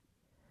rice.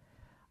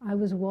 I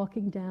was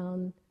walking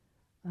down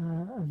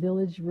a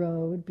village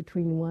road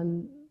between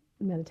one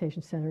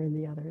meditation center and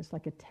the other. It's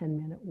like a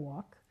 10-minute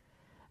walk.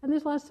 And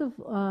there's lots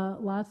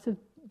of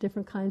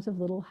different kinds of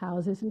little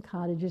houses and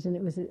cottages, and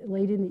it was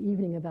late in the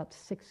evening, about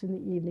 6 in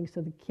the evening,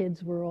 so the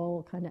kids were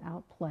all kind of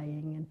out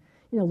playing, and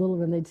little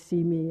when they'd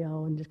see me,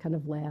 and just kind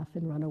of laugh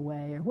and run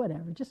away or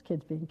whatever, just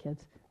kids being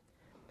kids.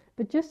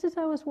 But just as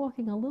I was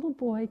walking, a little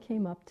boy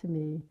came up to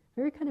me,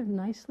 very kind of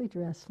nicely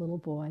dressed little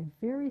boy,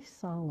 very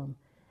solemn,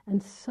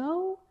 and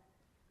so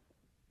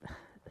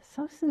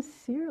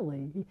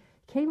sincerely. He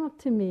came up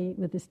to me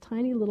with this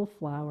tiny little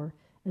flower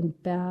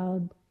and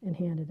bowed and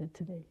handed it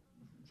to me.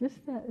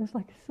 Just that, it was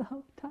like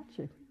so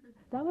touching.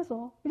 That was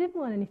all. He didn't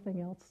want anything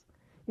else.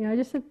 I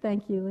just said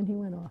thank you, and he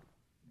went off.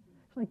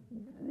 It's like,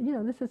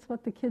 this is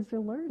what the kids are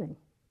learning.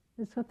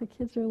 It's what the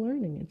kids are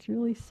learning. It's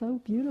really so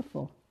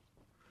beautiful.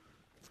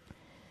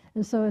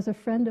 And so as a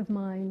friend of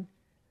mine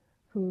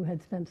who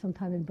had spent some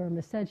time in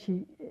Burma said,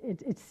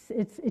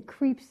 it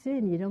creeps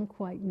in. You don't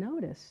quite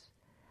notice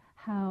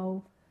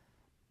how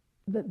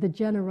the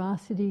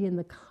generosity and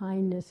the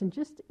kindness, and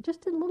just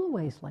in little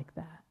ways like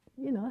that.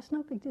 It's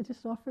no big deal,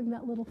 just offering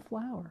that little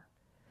flower.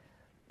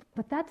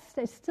 But that's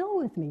still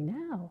with me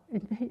now.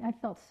 I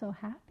felt so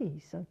happy,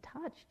 so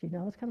touched, It's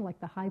kind of like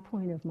the high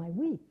point of my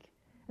week.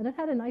 And I've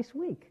had a nice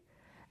week.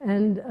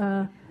 And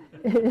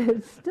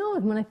it's still,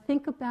 when I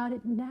think about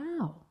it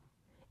now,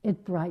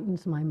 it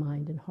brightens my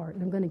mind and heart.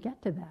 And I'm going to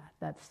get to that.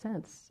 That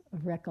sense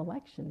of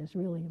recollection is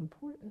really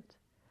important.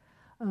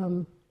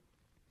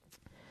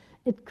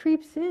 It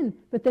creeps in,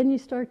 but then you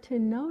start to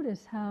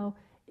notice how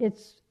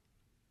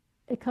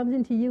it comes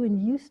into you,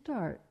 and you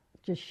start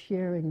just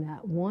sharing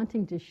that,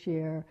 wanting to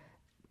share,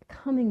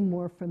 coming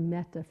more from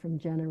metta, from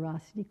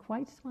generosity,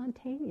 quite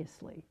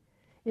spontaneously.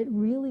 It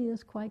really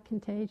is quite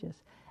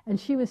contagious. And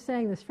she was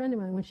saying, this friend of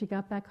mine, when she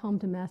got back home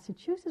to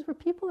Massachusetts, where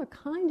people are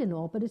kind and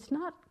all, but it's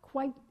not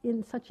quite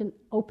in such an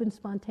open,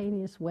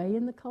 spontaneous way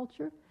in the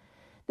culture,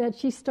 that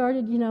she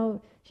started,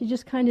 she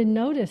just kind of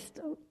noticed,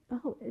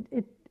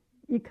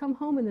 you come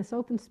home in this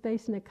open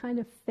space and it kind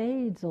of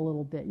fades a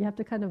little bit. You have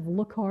to kind of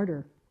look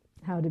harder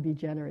how to be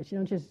generous. You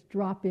don't just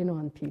drop in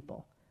on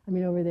people.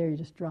 Over there you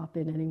just drop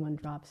in, anyone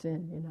drops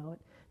in,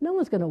 No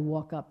one's going to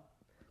walk up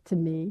to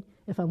me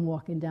if I'm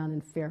walking down in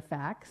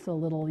Fairfax, a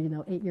little,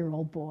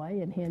 8-year-old boy,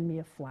 and hand me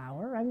a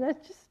flower.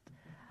 That's just,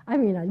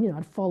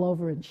 I'd fall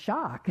over in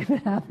shock if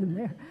it happened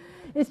there.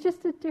 It's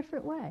just a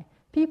different way.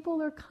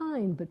 People are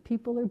kind, but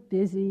people are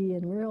busy,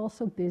 and we're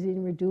also busy,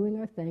 and we're doing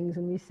our things,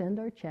 and we send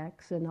our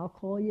checks, and I'll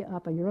call you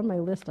up. You're on my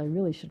list. I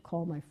really should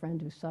call my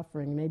friend who's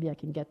suffering. Maybe I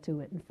can get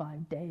to it in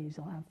 5 days.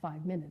 I'll have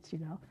 5 minutes,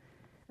 And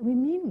we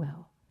mean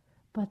well,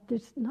 but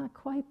there's not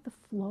quite the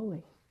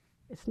flowing.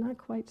 It's not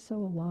quite so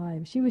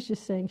alive. She was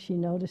just saying she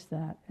noticed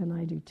that, and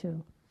I do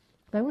too.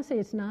 But I want to say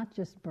it's not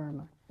just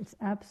Burma. It's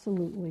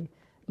absolutely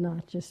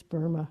not just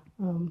Burma.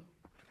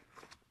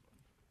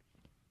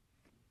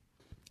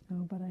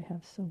 But I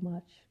have so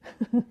much.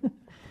 I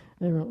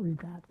won't read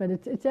that. But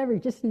it's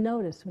just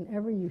notice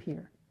whenever you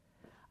hear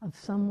of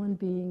someone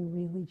being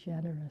really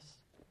generous,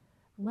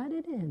 let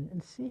it in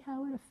and see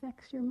how it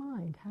affects your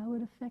mind, how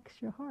it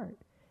affects your heart.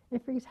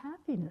 It brings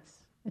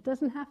happiness. It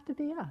doesn't have to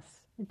be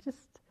us. It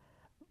just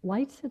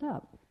lights it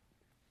up.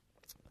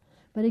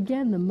 But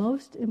again, the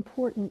most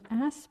important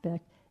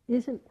aspect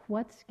isn't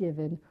what's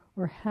given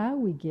or how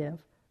we give,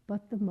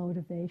 but the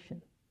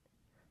motivation.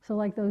 So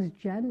like those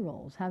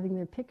generals having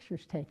their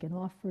pictures taken,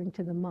 offering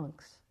to the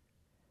monks,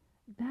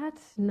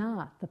 that's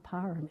not the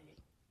parami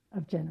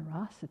of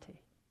generosity,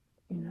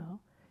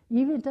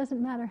 Even it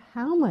doesn't matter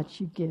how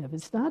much you give.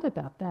 It's not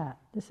about that.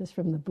 This is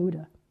from the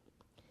Buddha.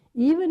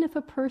 Even if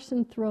a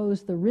person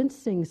throws the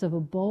rinsings of a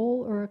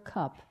bowl or a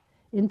cup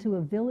into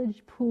a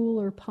village pool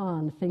or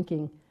pond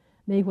thinking,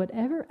 may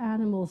whatever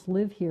animals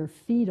live here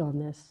feed on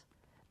this,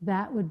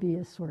 that would be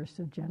a source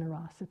of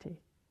generosity,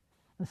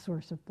 a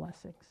source of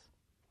blessings.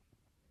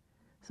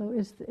 So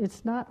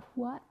it's not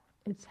what,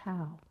 it's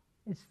how.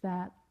 It's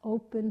that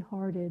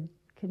open-hearted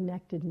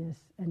connectedness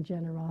and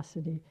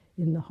generosity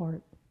in the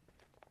heart.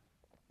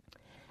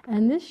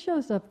 And this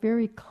shows up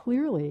very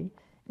clearly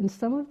in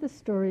some of the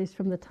stories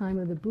from the time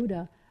of the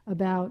Buddha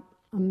about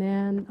a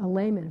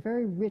layman, a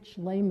very rich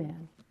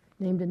layman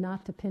named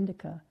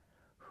Anathapindika,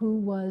 who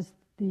was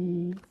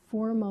the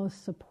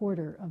foremost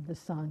supporter of the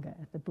Sangha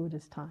at the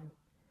Buddha's time.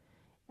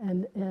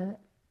 And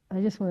I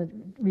just want to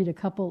read a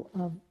couple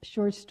of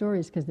short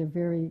stories because they're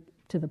very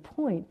to the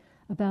point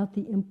about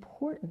the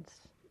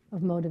importance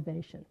of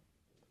motivation.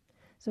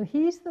 So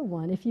he's the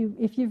one, if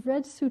you've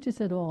read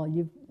suttas at all,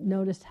 you've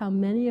noticed how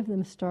many of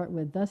them start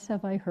with, "Thus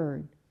have I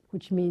heard,"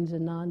 which means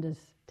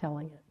Ananda's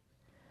telling it.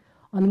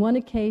 On one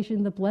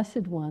occasion, the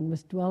Blessed One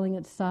was dwelling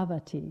at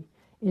Savatthi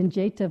in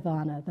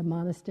Jetavana, the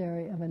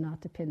monastery of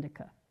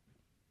Anathapindika.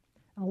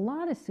 A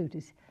lot of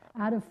suttas.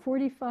 Out of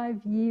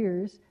 45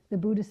 years, the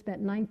Buddha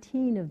spent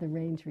 19 of the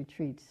rains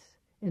retreats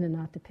in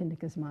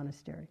Anathapindika's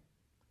monastery.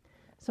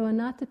 So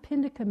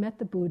Anathapindika met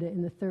the Buddha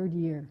in the 3rd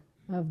year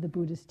of the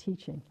Buddha's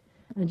teaching.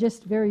 And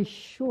just very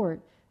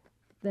short,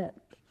 that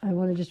I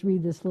want to just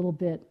read this little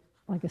bit,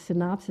 like a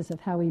synopsis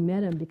of how he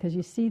met him, because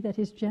you see that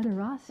his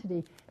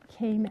generosity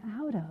came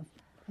out of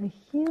a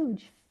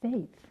huge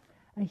faith,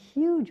 a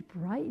huge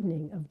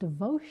brightening of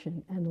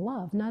devotion and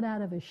love, not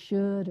out of a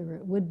should or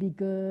it would be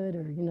good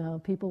or,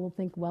 people will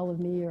think well of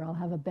me or I'll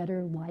have a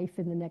better life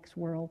in the next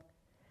world.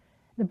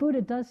 The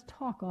Buddha does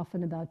talk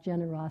often about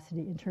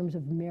generosity in terms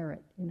of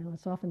merit.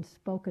 It's often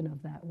spoken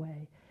of that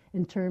way,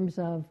 in terms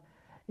of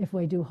if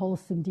I do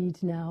wholesome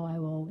deeds now, I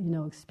will,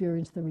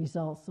 experience the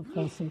results of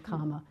wholesome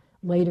karma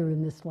later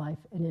in this life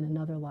and in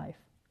another life.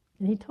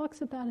 And he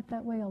talks about it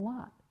that way a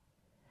lot.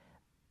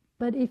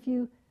 But if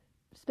you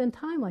spend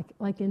time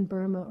like in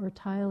Burma or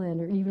Thailand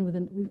or even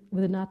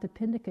with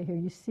Anathapindika here,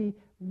 you see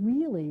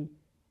really,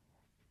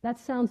 that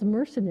sounds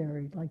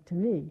mercenary like to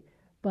me,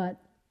 but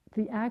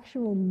the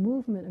actual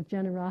movement of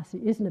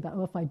generosity isn't about,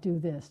 if I do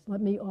this,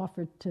 let me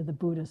offer to the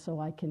Buddha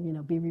so I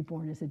can, be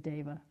reborn as a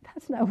deva.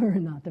 That's not where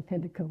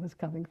Anathapindika was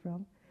coming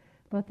from,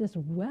 but this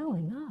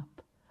welling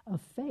up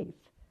of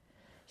faith.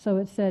 So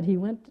it said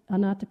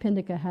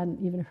Anathapindika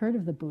hadn't even heard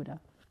of the Buddha,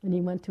 and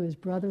he went to his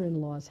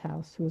brother-in-law's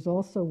house, who was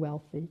also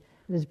wealthy,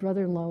 and his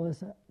brother-in-law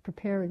was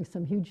preparing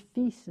some huge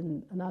feast,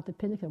 and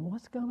Anathapindika,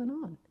 what's going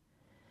on?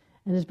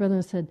 And his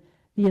brother-in-law said,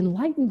 the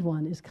enlightened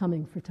one is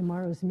coming for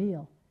tomorrow's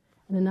meal.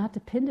 And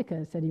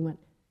Anathapindika said, he went,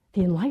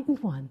 the enlightened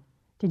one?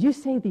 Did you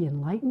say the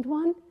enlightened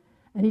one?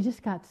 And he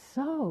just got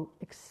so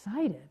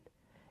excited.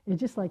 It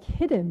just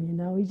hit him,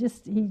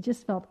 He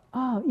just felt,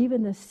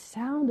 even the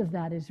sound of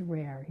that is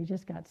rare. He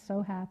just got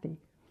so happy.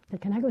 He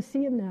said, can I go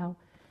see him now?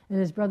 And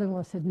his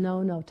brother-in-law said,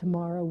 no,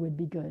 tomorrow would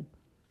be good.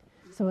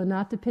 So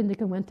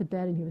Anathapindika went to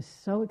bed and he was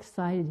so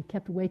excited. He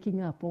kept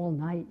waking up all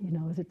night,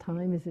 is it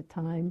time, is it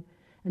time?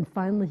 And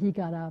finally he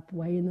got up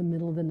way in the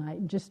middle of the night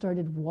and just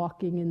started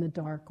walking in the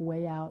dark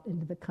way out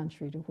into the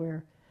country to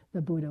where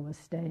the Buddha was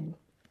staying.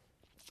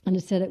 And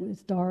it said it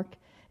was dark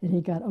and he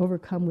got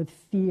overcome with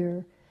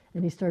fear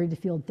and he started to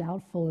feel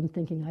doubtful and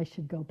thinking, I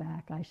should go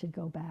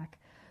back.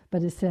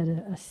 But it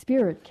said a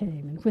spirit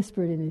came and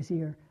whispered in his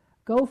ear,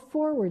 go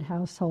forward,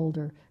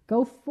 householder,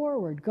 go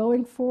forward.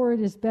 Going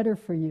forward is better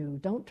for you.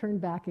 Don't turn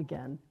back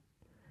again.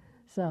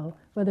 So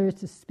whether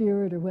it's a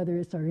spirit or whether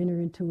it's our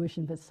inner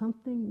intuition, but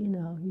something,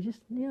 you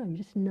just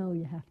know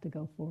you have to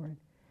go forward.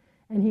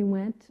 And he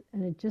went,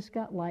 and it just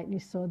got light, and he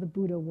saw the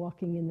Buddha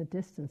walking in the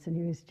distance, and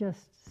he was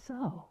just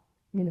so,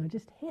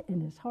 just hit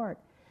in his heart.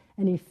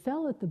 And he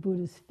fell at the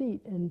Buddha's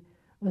feet and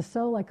was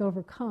so like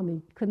overcome,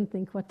 he couldn't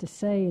think what to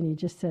say, and he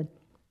just said,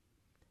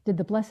 "Did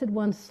the Blessed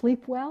One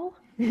sleep well?"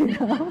 You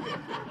know?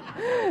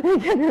 He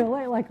couldn't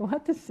relate, like,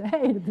 what to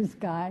say to this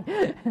guy.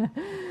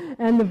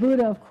 And the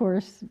Buddha, of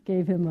course,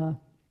 gave him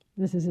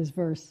this is his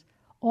verse,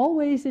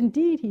 "Always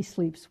indeed he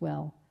sleeps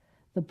well,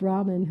 the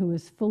Brahmin who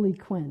is fully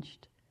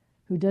quenched,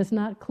 who does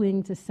not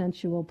cling to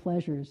sensual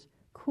pleasures,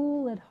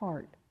 cool at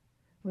heart,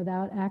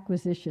 without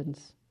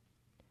acquisitions.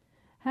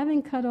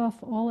 Having cut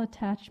off all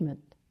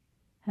attachment,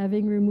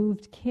 having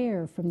removed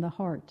care from the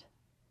heart,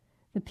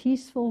 the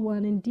peaceful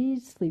one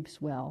indeed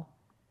sleeps well,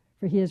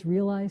 for he has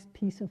realized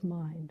peace of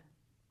mind."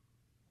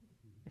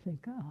 I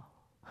think, oh,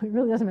 it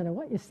really doesn't matter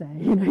what you say.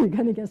 You know, you're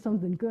going to get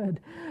something good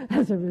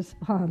as a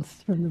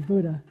response from the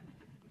Buddha.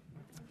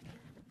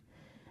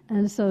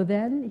 And so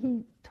then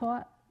he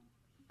taught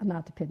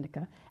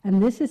Anathapindika,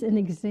 and this is an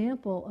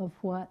example of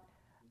what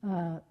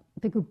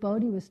Bhikkhu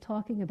Bodhi was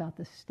talking about,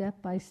 the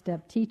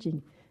step-by-step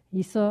teaching.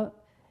 He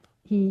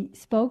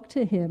spoke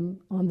to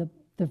him on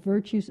the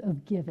virtues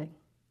of giving,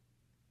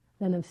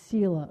 then of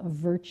sila, of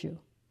virtue,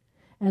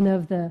 and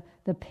of the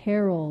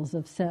perils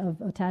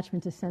of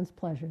attachment to sense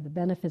pleasure, the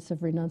benefits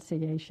of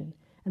renunciation.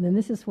 And then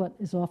this is what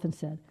is often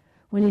said.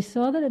 When he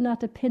saw that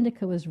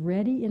Anathapindika was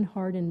ready in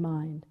heart and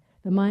mind,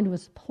 the mind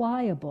was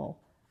pliable,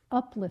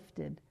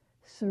 uplifted,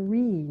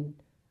 serene,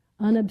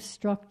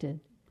 unobstructed,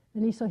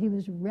 and he saw he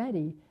was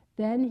ready,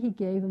 then he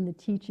gave him the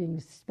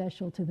teachings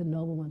special to the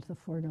noble ones, the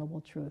Four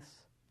Noble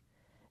Truths.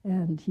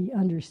 And he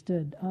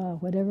understood,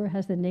 whatever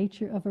has the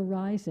nature of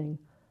arising,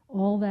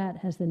 all that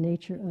has the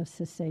nature of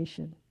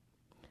cessation.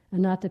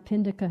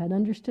 Anathapindika had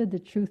understood the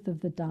truth of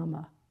the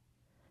Dhamma,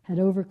 had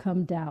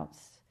overcome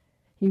doubts.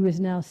 He was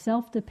now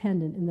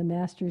self-dependent in the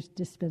Master's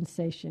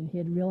dispensation. He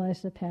had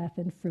realized the path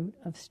and fruit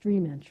of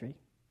stream entry.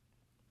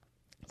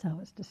 That's how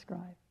it's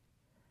described.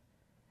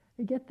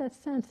 We get that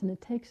sense, and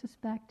it takes us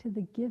back to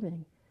the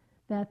giving,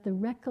 that the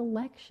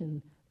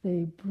recollection,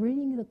 the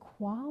bringing the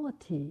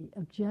quality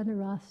of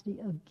generosity,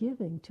 of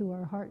giving to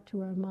our heart,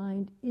 to our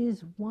mind,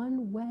 is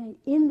one way,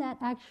 in that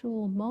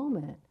actual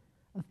moment,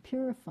 of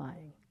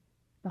purifying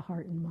the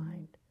heart and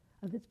mind,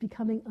 of its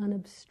becoming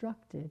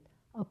unobstructed,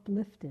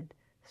 uplifted,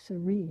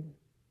 serene.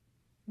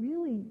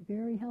 Really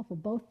very helpful.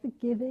 Both the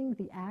giving,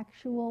 the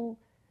actual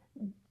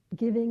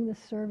giving, the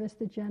service,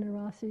 the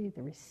generosity,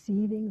 the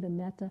receiving, the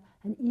metta,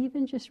 and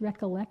even just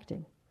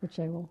recollecting, which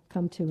I will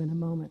come to in a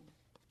moment.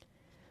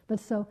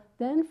 But so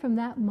then from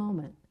that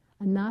moment,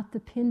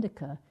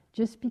 Anathapindika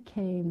just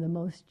became the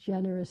most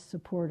generous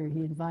supporter.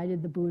 He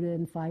invited the Buddha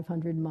and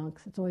 500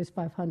 monks. It's always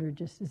 500,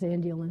 just as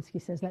Andy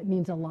Olinsky says, that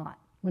means a lot.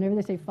 Whenever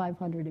they say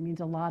 500, it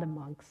means a lot of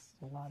monks,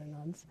 a lot of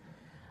nuns.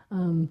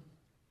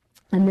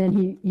 And then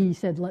he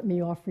said, "Let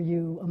me offer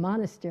you a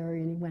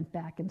monastery," and he went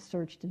back and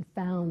searched and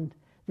found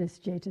this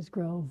Jeta's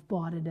Grove,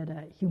 bought it at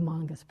a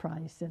humongous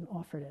price and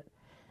offered it.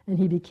 And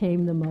he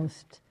became the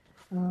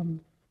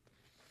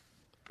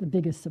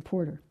biggest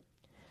supporter.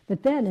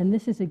 But then, and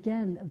this is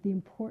again of the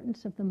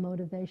importance of the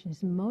motivation,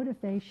 his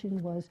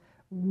motivation was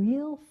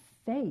real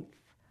faith,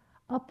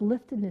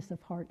 upliftedness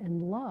of heart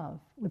and love,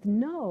 with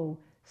no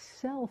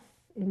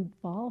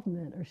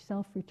self-involvement or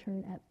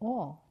self-return at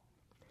all.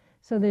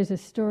 So there's a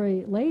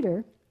story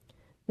later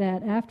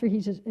that after he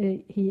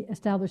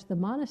established the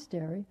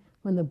monastery,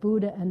 when the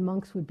Buddha and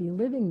monks would be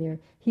living there,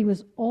 he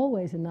was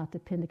always in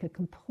Anathapindika,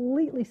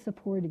 completely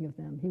supporting of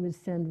them. He would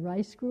send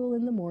rice gruel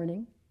in the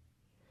morning.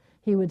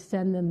 He would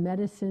send them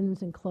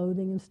medicines and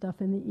clothing and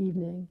stuff in the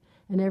evening.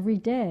 And every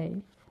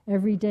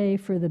day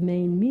for the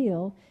main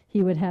meal,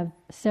 he would have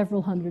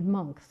several hundred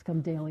monks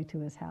come daily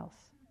to his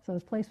house. So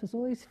his place was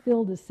always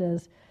filled, it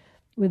says,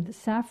 with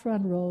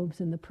saffron robes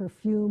and the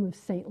perfume of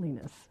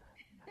saintliness.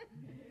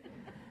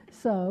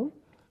 So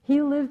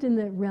he lived in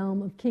the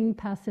realm of King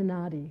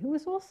Pasenadi, who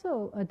was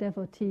also a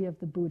devotee of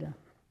the Buddha.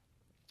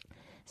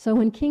 So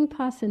when King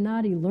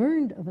Pasenadi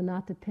learned of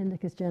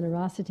Anathapindika's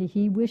generosity,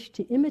 he wished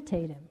to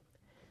imitate him.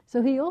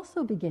 So he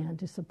also began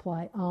to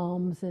supply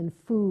alms and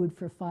food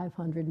for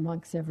 500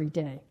 monks every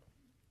day.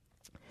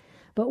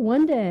 But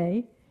one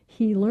day,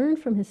 he learned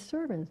from his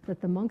servants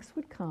that the monks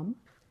would come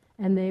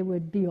and they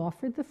would be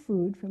offered the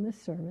food from the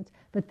servants,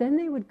 but then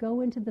they would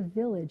go into the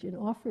village and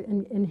offer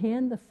and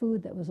hand the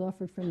food that was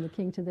offered from the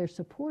king to their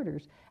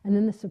supporters, and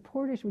then the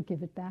supporters would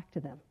give it back to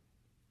them.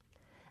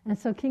 And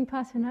so King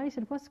Pasenadi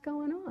said, "What's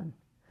going on?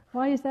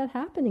 Why is that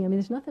happening? I mean,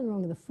 there's nothing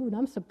wrong with the food.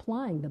 I'm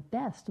supplying the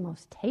best,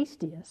 most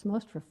tastiest,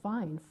 most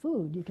refined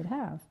food you could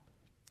have."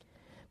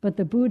 But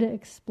the Buddha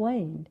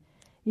explained.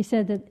 He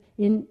said that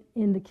in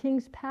the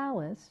king's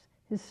palace,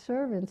 his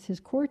servants, his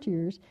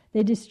courtiers,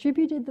 they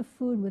distributed the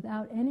food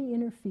without any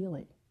inner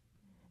feeling.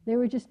 They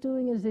were just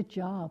doing it as a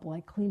job,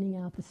 like cleaning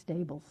out the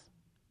stables.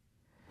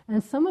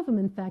 And some of them,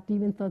 in fact,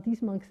 even thought,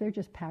 these monks, they're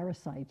just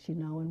parasites,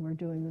 and we're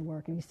doing the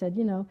work. And he said,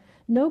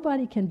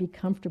 nobody can be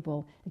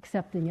comfortable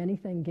accepting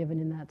anything given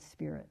in that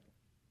spirit.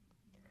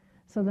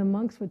 So the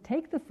monks would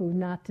take the food,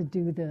 not to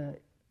do the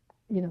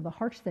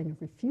harsh thing of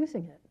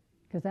refusing it,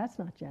 because that's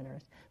not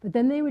generous. But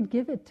then they would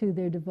give it to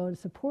their devoted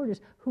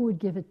supporters, who would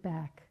give it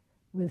back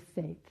with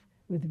faith,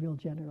 with real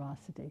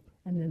generosity,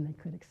 and then they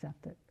could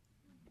accept it.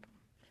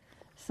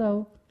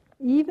 So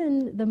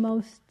even the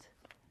most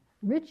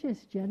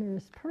richest,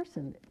 generous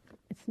person,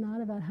 it's not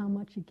about how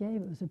much you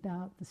gave, it was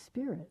about the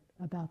spirit,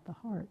 about the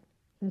heart.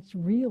 That's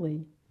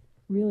really,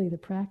 really the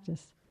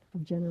practice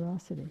of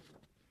generosity.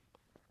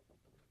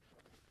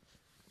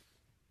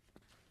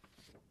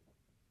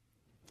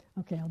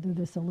 Okay, I'll do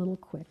this a little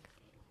quick.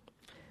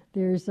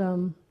 There's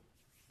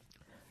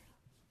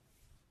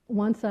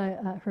once I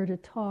heard a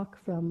talk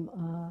from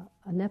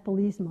a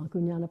Nepalese monk,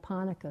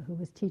 Unyanapanaka, who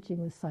was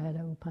teaching with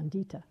Sayadaw U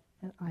Pandita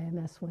at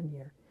IMS one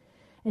year.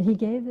 And he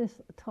gave this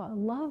a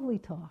lovely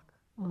talk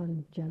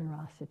on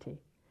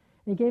generosity.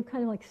 And he gave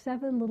kind of like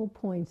 7 little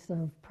points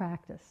of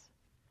practice,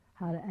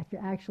 how to, if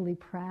you're actually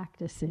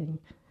practicing,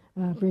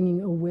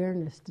 bringing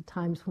awareness to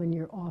times when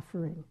you're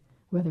offering,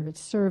 whether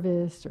it's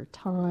service or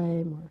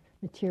time or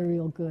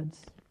material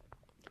goods.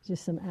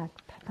 Just some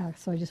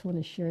acts, so I just want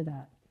to share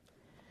that.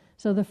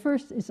 So the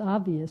first is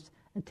obvious,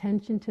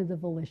 attention to the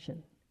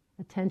volition,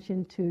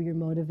 attention to your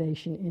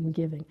motivation in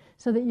giving,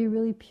 so that you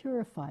really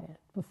purify it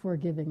before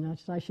giving. Not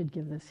just, I should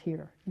give this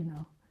here,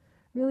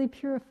 really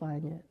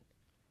purifying it.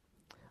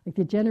 Like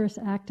the generous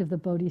act of the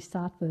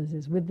bodhisattvas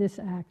is, with this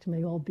act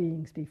may all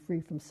beings be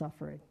free from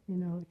suffering.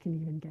 It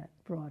can even get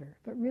broader,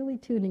 but really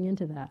tuning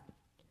into that.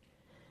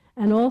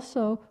 And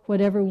also,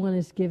 whatever one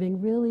is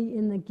giving, really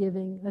in the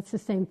giving, that's the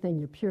same thing,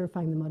 you're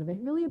purifying the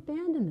motivation. Really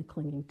abandon the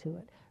clinging to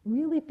it.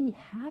 Really be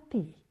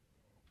happy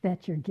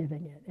that you're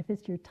giving it. If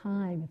it's your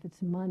time, if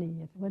it's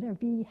money, if whatever,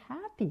 be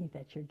happy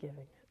that you're giving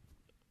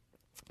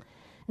it.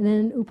 And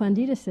then U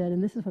Pandita said,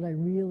 and this is what I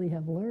really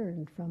have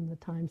learned from the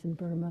times in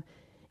Burma,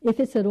 if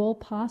it's at all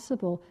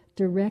possible,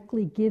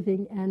 directly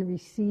giving and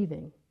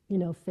receiving,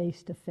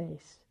 face to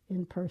face,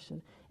 in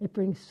person. It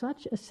brings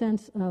such a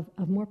sense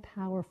of more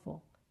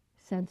powerful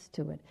sense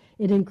to it.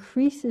 It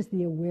increases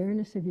the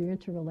awareness of your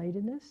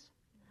interrelatedness.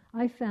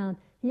 I found,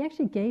 he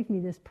actually gave me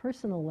this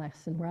personal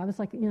lesson where I was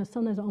like,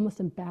 sometimes almost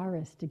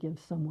embarrassed to give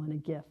someone a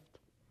gift.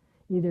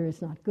 Either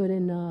it's not good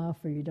enough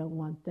or you don't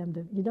want them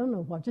to, you don't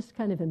know what, just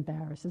kind of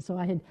embarrassed. And so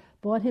I had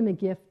bought him a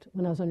gift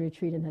when I was on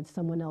retreat and had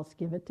someone else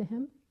give it to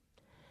him.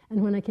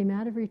 And when I came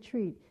out of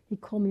retreat, he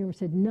called me over and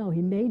said, no,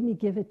 he made me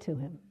give it to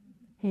him,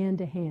 hand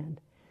to hand,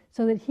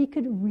 so that he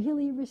could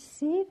really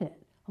receive it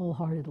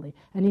wholeheartedly.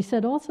 And he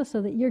said also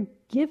so that you're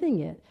giving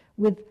it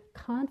with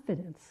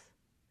confidence,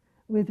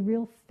 with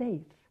real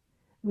faith,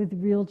 with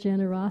real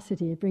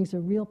generosity. It brings a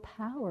real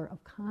power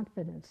of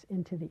confidence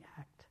into the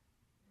act.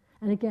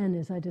 And again,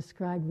 as I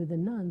described with the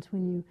nuns,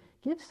 when you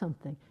give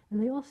something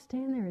and they all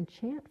stand there and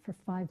chant for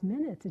 5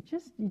 minutes,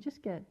 you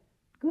just get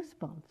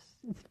goosebumps.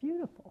 It's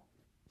beautiful.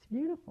 It's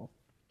beautiful.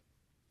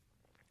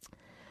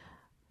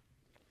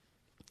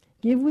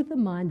 Give with the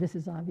mind, this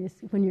is obvious,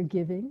 when you're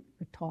giving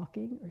or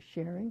talking or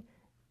sharing,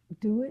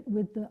 do it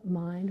with the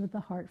mind, with the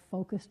heart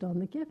focused on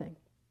the giving.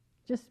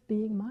 Just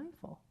being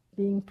mindful,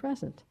 being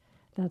present.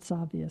 That's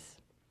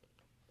obvious.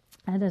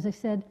 And as I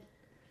said,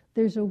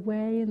 there's a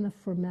way in the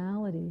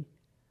formality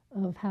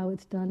of how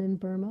it's done in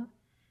Burma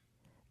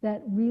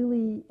that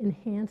really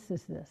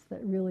enhances this,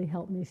 that really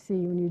helped me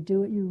see when you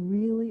do it, you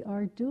really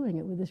are doing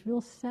it with this real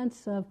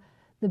sense of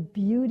the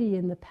beauty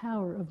and the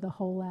power of the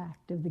whole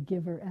act, of the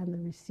giver and the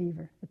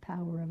receiver, the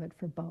power of it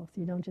for both.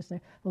 You don't just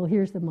say, well,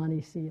 here's the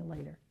money, see you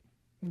later,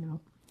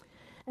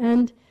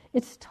 And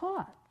it's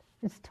taught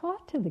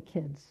to the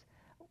kids.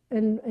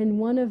 In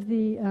one of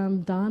the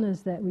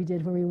danas that we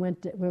did when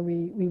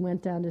we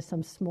went down to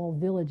some small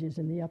villages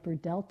in the upper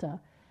delta,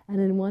 and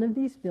in one of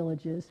these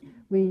villages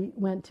we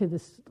went to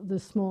the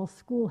small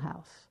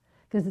schoolhouse,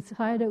 because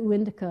Sayadaw U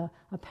Indaka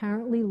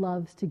apparently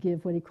loves to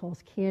give what he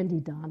calls candy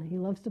dana. He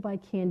loves to buy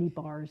candy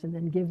bars and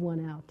then give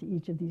one out to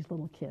each of these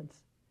little kids.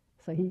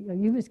 So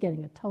he was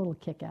getting a total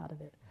kick out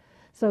of it.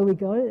 So it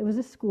was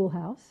a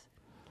schoolhouse,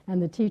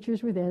 and the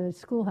teachers were there. The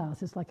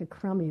schoolhouse is like a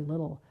crummy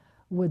little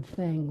wood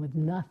thing with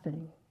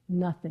nothing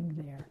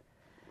there.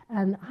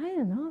 And I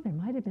don't know, there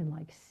might have been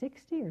like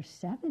 60 or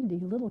 70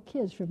 little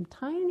kids, from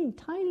tiny,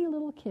 tiny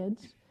little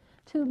kids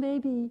to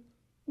maybe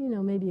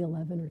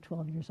 11 or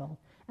 12 years old.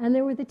 And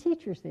there were the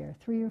teachers there,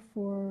 3 or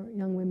 4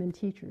 young women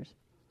teachers.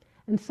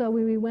 And so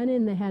when we went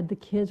in, the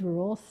kids were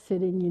all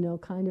sitting,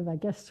 kind of, I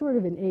guess, sort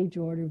of in age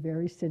order,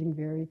 sitting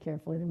very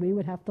carefully. And we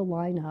would have to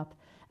line up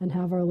and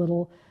have our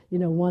little,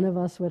 one of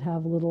us would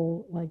have a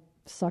little, like,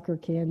 sucker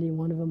candy,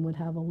 one of them would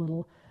have a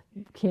little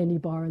candy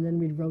bar, and then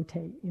we'd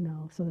rotate,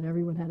 so that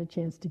everyone had a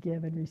chance to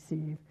give and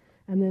receive.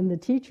 And then the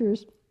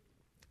teachers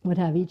would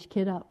have each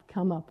kid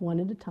come up one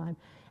at a time.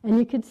 And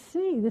you could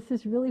see this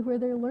is really where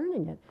they're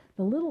learning it.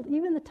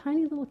 Even the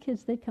tiny little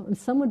kids, they'd come, and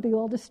some would be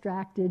all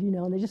distracted,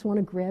 and they just want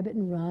to grab it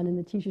and run, and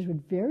the teachers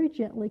would very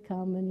gently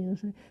come and,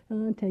 say,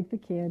 oh, take the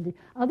candy.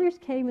 Others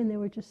came and they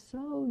were just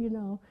so,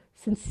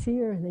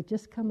 sincere, and they'd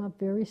just come up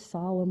very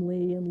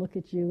solemnly and look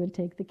at you and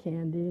take the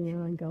candy,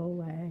 and go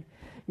away,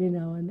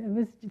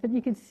 and but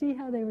you could see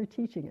how they were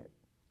teaching it.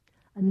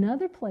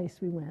 Another place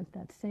we went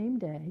that same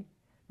day,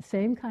 the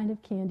same kind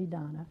of candy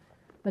dana,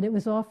 but it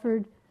was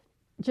offered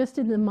just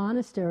in the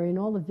monastery, and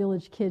all the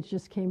village kids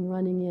just came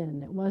running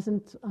in. It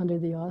wasn't under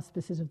the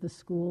auspices of the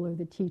school or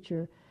the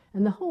teacher.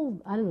 And the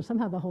whole, I don't know,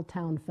 somehow the whole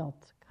town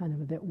felt kind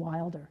of a bit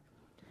wilder.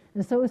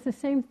 And so it was the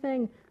same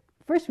thing.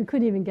 First, we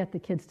couldn't even get the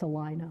kids to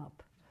line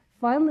up.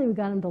 Finally, we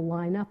got them to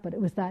line up, but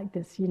it was like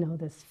this,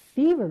 this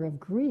fever of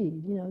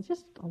greed,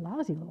 just a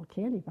lousy little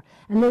candy bar.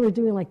 And they were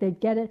doing like, they'd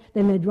get it,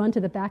 then they'd run to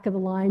the back of the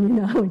line,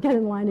 and get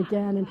in line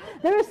again. And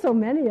there were so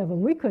many of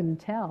them, we couldn't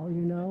tell,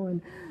 and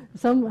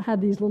some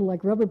had these little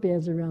like rubber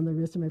bands around their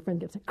wrist, and my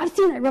friend kept saying, I've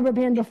seen that rubber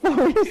band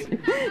before,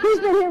 he's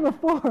been here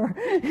before,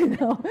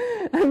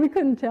 and we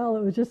couldn't tell.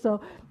 It was just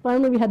so,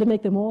 finally we had to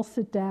make them all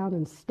sit down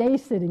and stay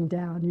sitting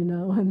down,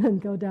 and then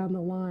go down the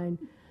line.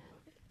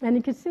 And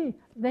you could see,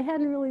 they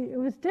hadn't really, it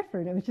was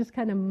different. It was just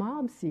kind of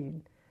mob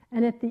scene.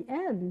 And at the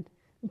end,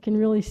 you can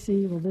really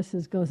see,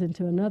 goes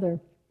into another,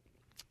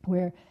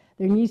 where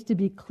there needs to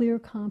be clear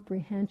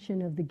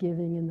comprehension of the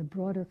giving in the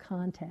broader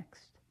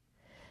context.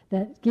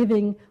 That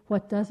giving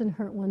what doesn't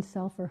hurt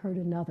oneself or hurt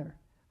another,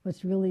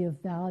 what's really of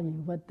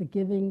value, what the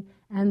giving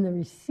and the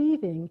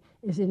receiving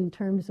is in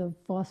terms of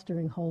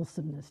fostering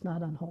wholesomeness,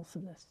 not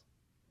unwholesomeness.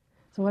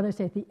 So what I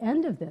say at the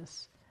end of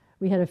this,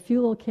 we had a few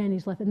little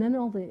candies left, and then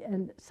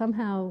and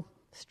somehow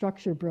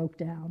structure broke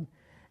down.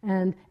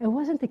 And it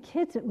wasn't the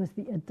kids, it was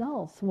the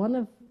adults. One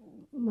of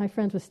my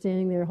friends was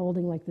standing there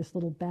holding like this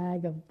little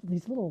bag of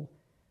these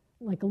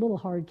like a little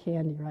hard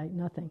candy, right?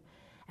 Nothing.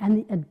 And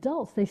the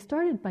adults, they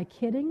started by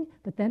kidding,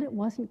 but then it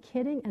wasn't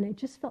kidding, and it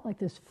just felt like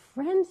this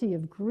frenzy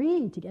of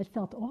greed. It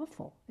felt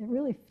awful. It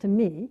really, to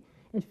me,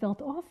 it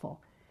felt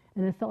awful.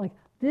 And it felt like,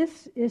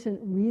 this isn't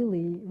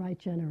really right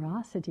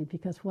generosity,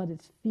 because what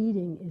it's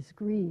feeding is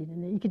greed.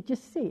 And you could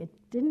just see, it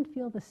didn't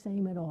feel the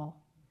same at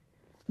all.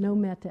 No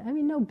metta,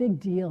 no big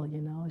deal,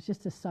 it's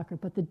just a sucker.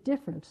 But the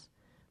difference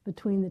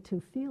between the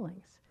two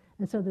feelings.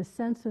 And so the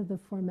sense of the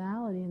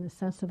formality and the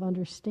sense of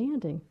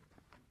understanding,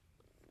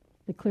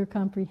 the clear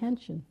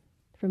comprehension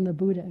from the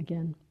Buddha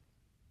again.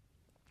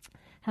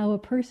 How a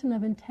person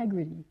of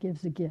integrity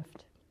gives a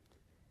gift.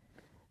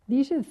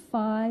 These are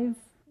five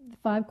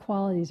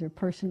qualities a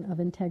person of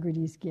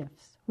integrity's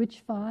gifts.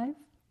 Which five?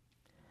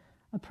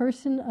 A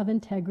person of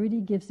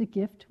integrity gives a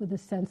gift with a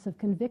sense of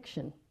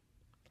conviction.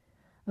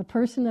 A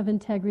person of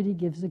integrity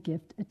gives a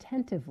gift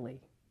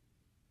attentively.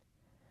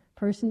 A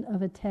person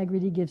of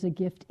integrity gives a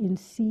gift in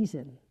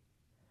season.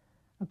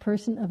 A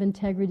person of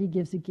integrity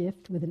gives a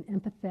gift with an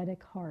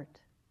empathetic heart.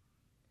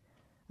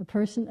 A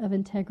person of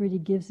integrity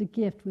gives a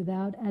gift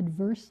without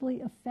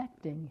adversely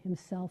affecting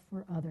himself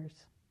or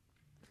others.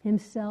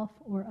 Himself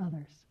or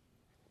others.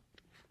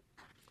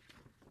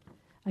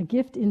 A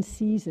gift in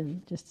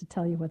season, just to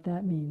tell you what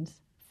that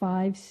means,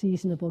 5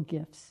 seasonable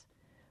gifts.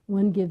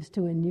 One gives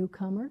to a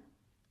newcomer,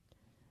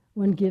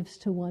 one gives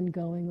to one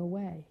going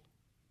away,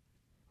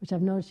 which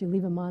I've noticed you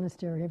leave a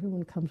monastery,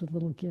 everyone comes with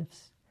little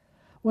gifts.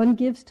 One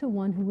gives to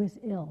one who is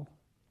ill,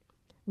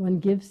 one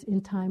gives in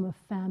time of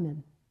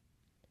famine,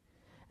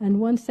 and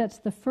one sets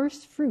the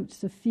first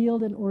fruits of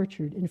field and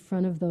orchard in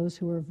front of those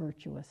who are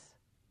virtuous.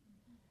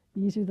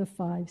 These are the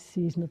 5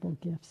 seasonable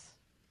gifts.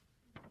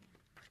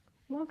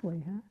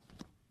 Lovely, huh?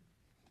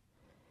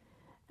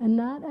 And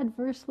not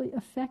adversely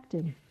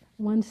affecting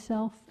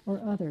oneself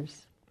or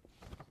others.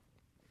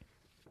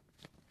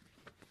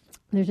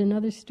 There's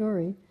another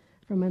story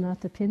from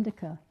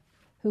Anathapindika,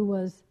 who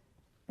was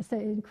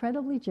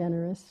incredibly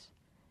generous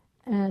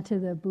to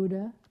the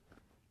Buddha,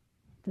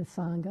 the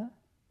Sangha.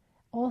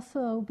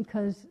 Also,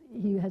 because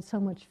he had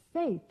so much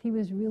faith, he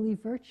was really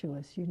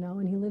virtuous,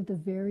 and he lived a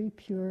very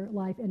pure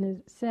life. And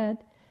it said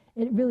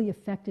it really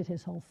affected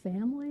his whole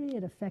family.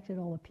 It affected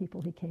all the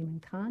people he came in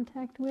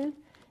contact with.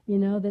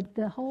 That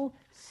the whole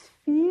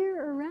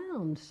sphere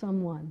around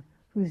someone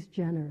who's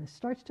generous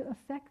starts to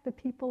affect the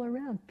people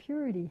around.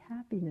 Purity,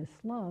 happiness,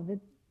 love,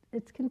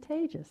 it's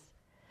contagious.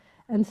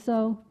 And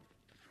so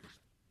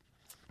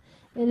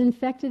it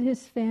infected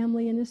his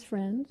family and his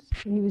friends,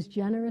 and he was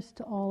generous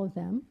to all of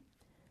them.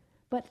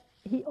 But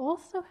he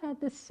also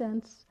had this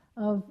sense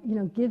of,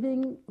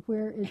 giving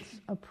where it's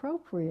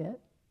appropriate,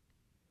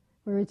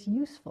 where it's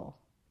useful,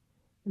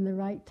 in the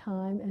right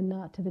time and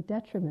not to the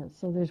detriment.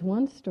 So there's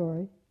one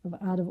story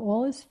out of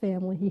all his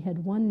family, he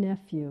had one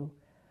nephew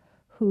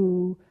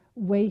who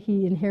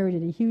he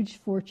inherited a huge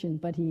fortune,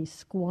 but he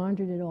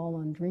squandered it all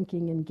on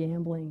drinking and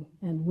gambling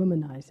and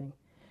womanizing.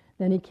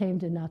 Then he came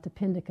to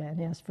Anathapindika and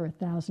asked for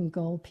 1,000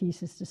 gold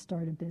pieces to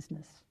start a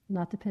business.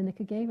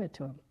 Anathapindika gave it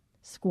to him,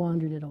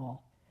 squandered it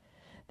all.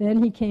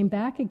 Then he came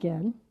back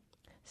again,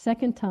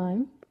 second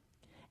time,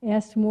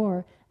 asked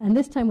more, and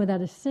this time without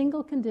a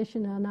single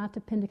condition,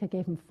 Anathapindika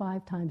gave him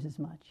 5 times as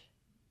much.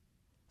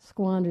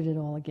 Squandered it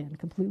all again,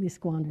 completely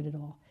squandered it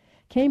all.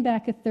 Came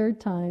back a third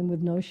time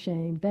with no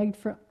shame, begged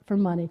for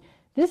money.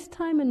 This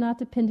time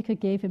Anathapindika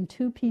gave him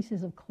 2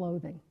 pieces of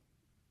clothing.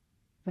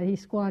 But he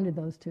squandered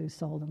those 2,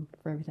 sold them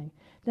for everything.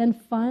 Then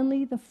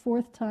finally, the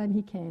 4th time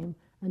he came,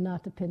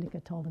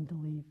 Anathapindika told him to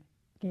leave,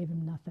 gave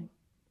him nothing.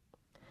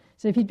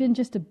 So if he'd been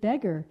just a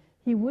beggar,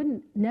 he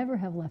wouldn't never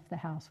have left the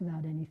house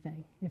without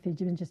anything, if he'd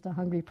been just a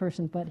hungry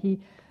person. But he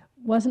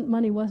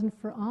money wasn't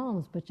for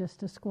alms, but just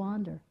to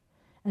squander.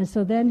 And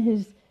so then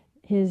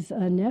his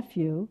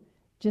nephew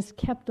just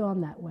kept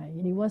on that way,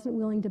 and he wasn't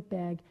willing to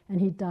beg, and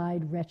he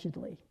died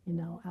wretchedly,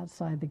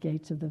 outside the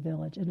gates of the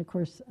village. And of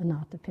course,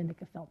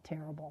 Anathapindika felt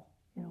terrible.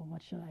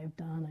 What should I have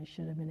done? I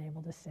should have been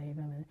able to save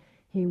him. And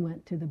he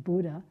went to the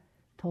Buddha,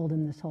 told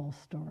him this whole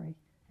story,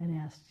 and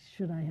asked,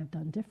 should I have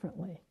done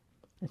differently?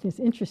 I think it's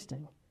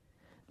interesting.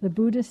 The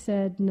Buddha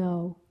said,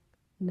 no.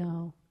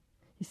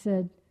 He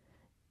said,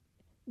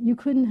 you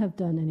couldn't have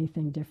done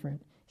anything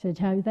different. He said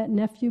how that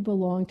nephew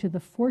belonged to the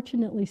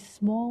fortunately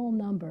small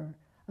number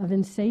of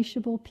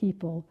insatiable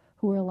people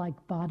who are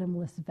like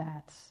bottomless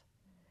vats.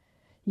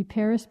 He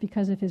perished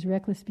because of his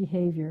reckless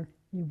behavior.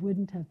 You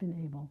wouldn't have been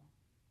able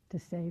to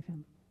save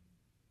him.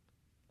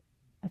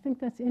 I think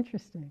that's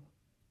interesting.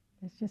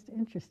 It's just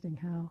interesting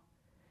how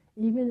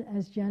even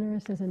as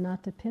generous as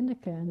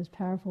Anathapindika and as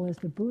powerful as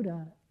the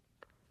Buddha,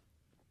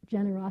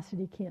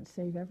 generosity can't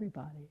save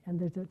everybody. And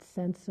there's that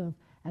sense of,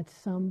 at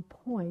some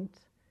point,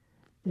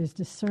 there's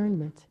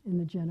discernment in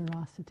the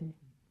generosity.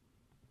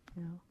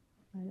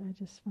 I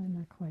just find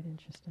that quite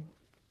interesting.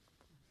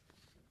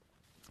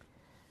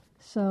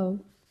 So,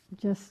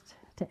 just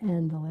to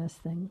end, the last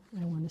thing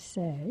I want to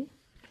say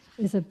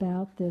is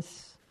about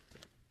this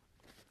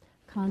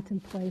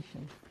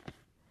contemplation,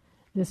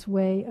 this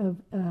way of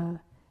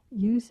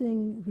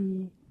using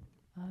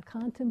the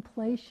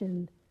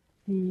contemplation,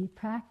 the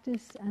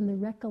practice and the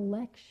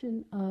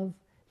recollection of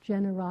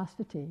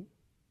generosity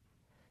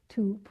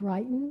to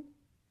brighten,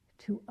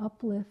 to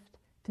uplift,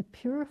 to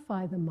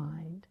purify the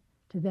mind,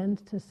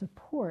 to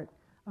support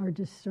our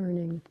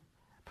discerning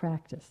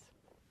practice.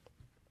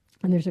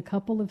 And there's a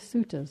couple of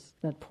suttas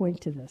that point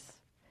to this.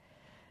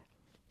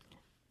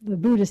 The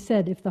Buddha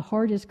said, if the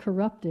heart is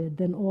corrupted,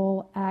 then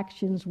all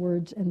actions,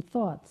 words, and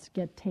thoughts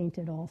get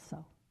tainted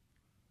also.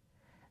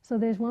 So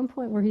there's one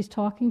point where he's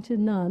talking to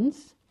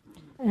nuns,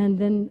 and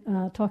then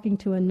talking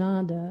to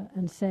Ananda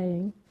and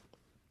saying,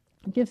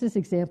 he gives this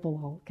example,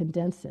 I'll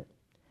condense it,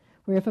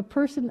 where if a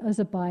person is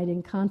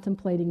abiding,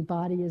 contemplating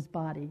body is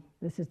body,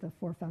 this is the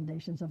 4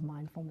 foundations of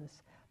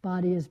mindfulness.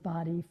 Body is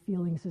body,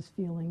 feelings is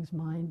feelings,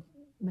 mind,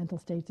 mental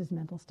states is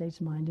mental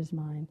states, mind is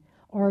mind.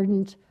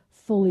 Ardent,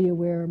 fully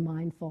aware,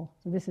 mindful.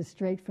 So this is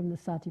straight from the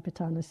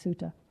Satipatthana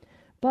Sutta.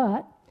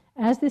 But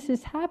as this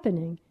is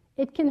happening,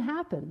 it can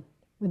happen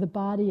with the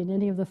body and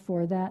any of the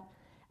 4 that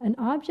an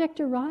object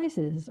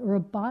arises, or a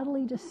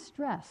bodily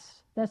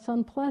distress that's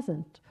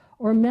unpleasant,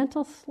 or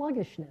mental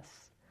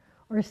sluggishness,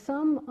 or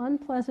some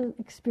unpleasant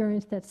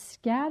experience that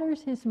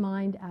scatters his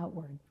mind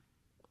outward.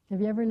 Have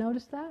you ever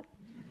noticed that?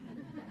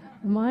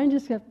 The mind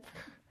just got...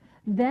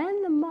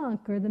 Then the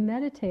monk or the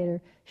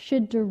meditator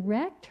should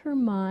direct her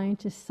mind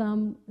to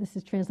some, this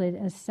is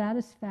translated as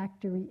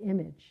satisfactory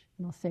image.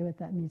 And I'll say what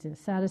that means, a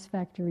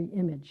satisfactory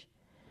image,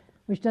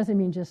 which doesn't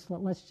mean just,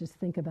 let's just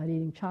think about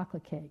eating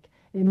chocolate cake.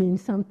 It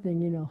means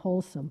something,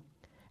 wholesome.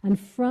 And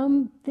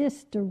from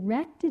this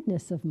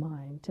directedness of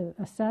mind to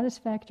a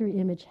satisfactory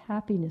image,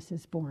 happiness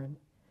is born.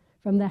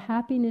 From the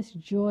happiness,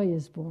 joy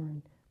is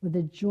born. With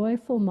a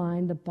joyful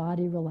mind, the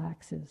body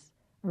relaxes.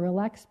 A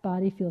relaxed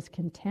body feels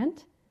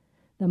content.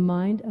 The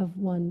mind of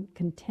one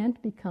content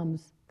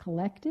becomes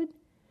collected,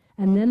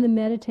 and then the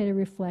meditator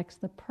reflects,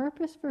 the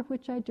purpose for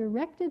which I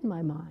directed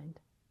my mind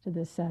to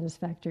this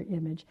satisfactory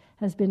image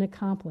has been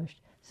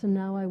accomplished, so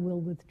now I will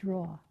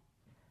withdraw.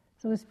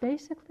 So it's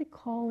basically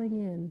calling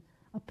in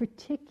a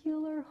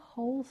particular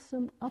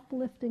wholesome,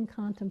 uplifting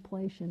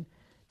contemplation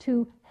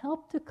to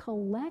help to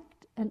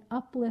collect and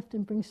uplift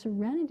and bring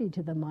serenity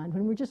to the mind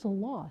when we're just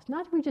lost.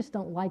 Not that we just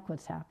don't like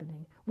what's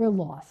happening. We're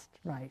lost,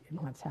 right, in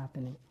what's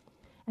happening.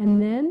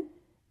 And then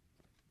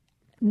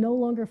no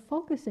longer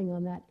focusing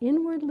on that,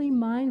 inwardly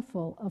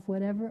mindful of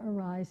whatever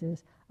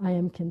arises, I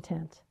am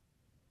content.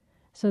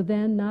 So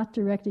then, not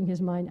directing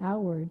his mind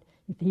outward,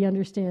 he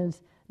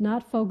understands,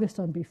 not focused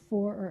on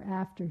before or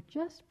after,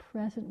 just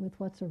present with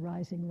what's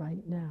arising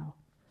right now.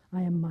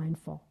 I am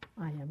mindful,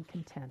 I am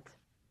content.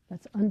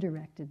 That's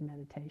undirected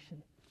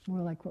meditation,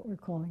 more like what we're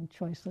calling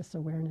choiceless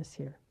awareness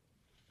here.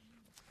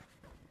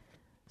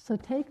 So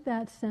take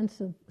that sense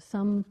of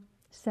some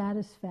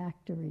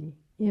satisfactory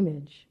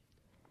image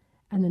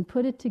and then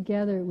put it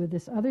together with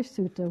this other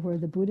sutta where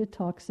the Buddha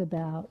talks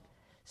about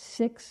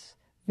 6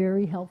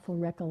 very helpful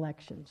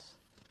recollections.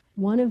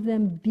 One of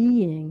them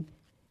being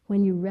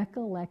when you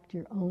recollect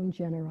your own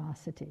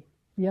generosity.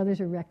 The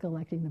others are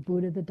recollecting the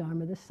Buddha, the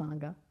Dharma, the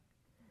Sangha,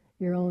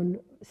 your own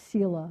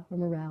sila or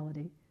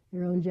morality,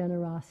 your own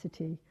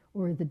generosity,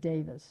 or the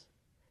devas.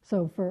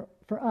 So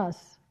for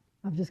us,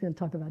 I'm just going to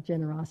talk about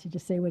generosity,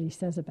 just say what he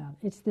says about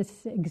it. It's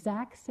this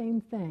exact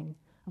same thing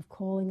of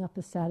calling up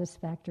a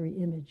satisfactory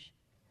image.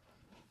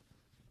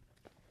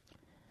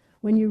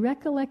 When you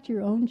recollect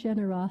your own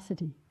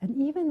generosity, and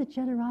even the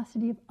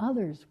generosity of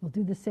others will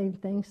do the same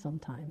thing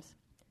sometimes,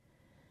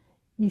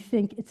 you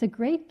think, it's a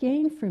great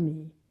gain for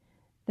me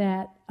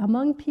that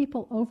among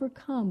people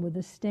overcome with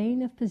a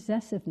stain of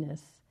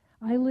possessiveness,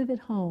 I live at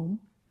home,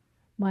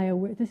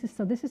 this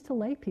is to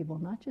lay people,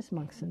 not just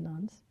monks and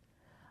nuns.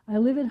 I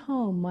live at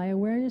home, my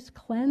awareness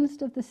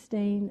cleansed of the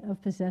stain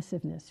of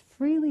possessiveness,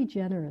 freely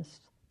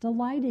generous,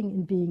 delighting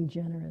in being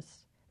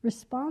generous,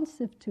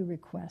 responsive to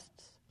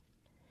requests.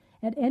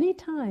 At any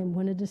time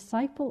when a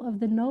disciple of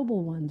the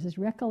noble ones is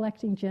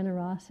recollecting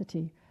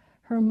generosity,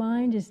 her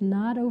mind is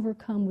not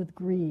overcome with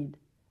greed,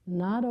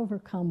 not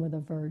overcome with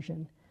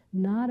aversion,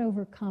 not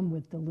overcome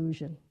with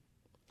delusion.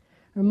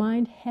 Her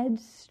mind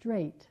heads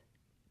straight,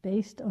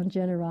 based on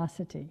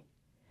generosity.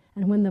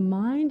 And when the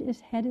mind is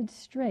headed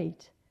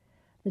straight,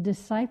 the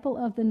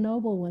disciple of the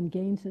noble one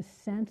gains a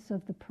sense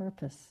of the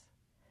purpose,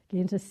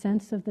 gains a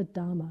sense of the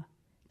Dhamma,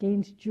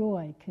 gains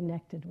joy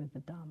connected with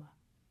the Dhamma.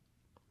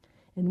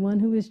 In one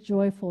who is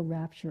joyful,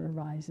 rapture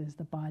arises,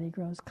 the body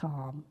grows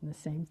calm, and the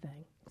same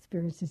thing.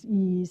 Experiences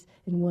ease,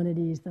 in one at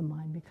ease, the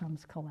mind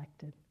becomes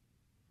collected.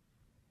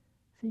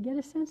 So you get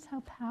a sense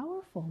how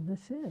powerful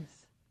this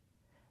is.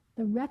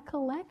 The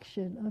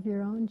recollection of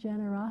your own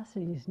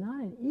generosity is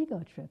not an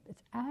ego trip.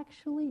 It's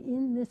actually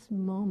in this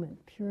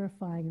moment,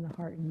 purifying the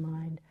heart and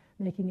mind,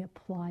 making it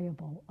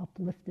pliable,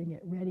 uplifting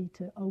it, ready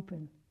to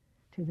open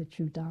to the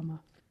true Dhamma.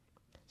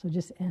 So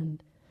just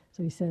end.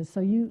 So he says,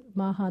 so you,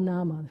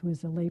 Mahanama, who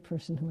is a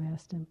layperson who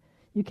asked him,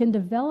 you can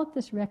develop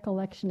this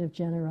recollection of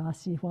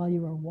generosity while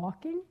you are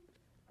walking,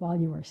 while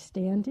you are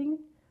standing,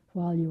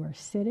 while you are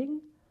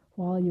sitting,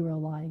 while you are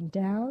lying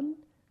down,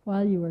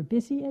 while you are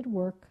busy at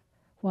work,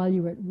 while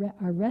you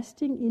are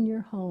resting in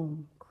your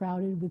home,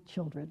 crowded with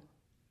children.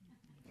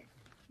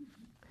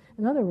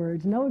 In other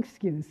words, no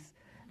excuse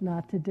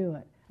not to do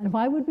it. And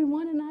why would we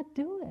want to not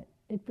do it?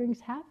 It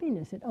brings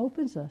happiness. It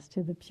opens us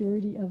to the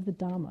purity of the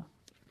Dhamma.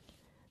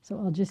 So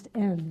I'll just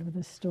end with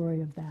a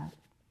story of that.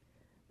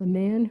 The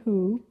man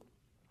who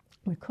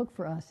would cook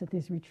for us at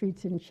these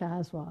retreats in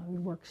Chaswa,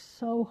 would work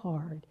so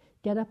hard,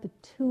 get up at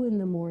 2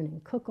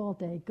 a.m, cook all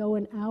day, go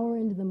an hour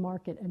into the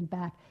market and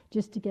back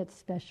just to get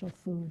special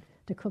food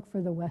to cook for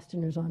the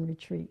Westerners on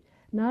retreat.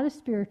 Not a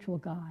spiritual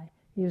guy.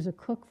 He was a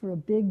cook for a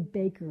big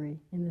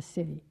bakery in the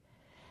city,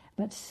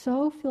 but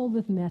so filled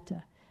with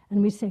metta.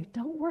 And we'd say,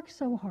 don't work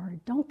so hard.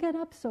 Don't get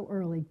up so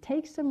early.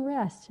 Take some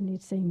rest. And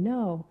he'd say,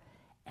 no.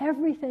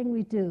 Everything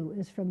we do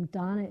is from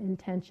dana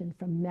intention,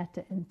 from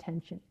metta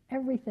intention.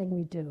 Everything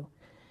we do.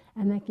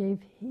 And that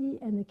gave he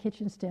and the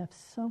kitchen staff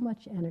so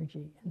much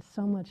energy and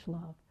so much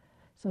love.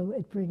 So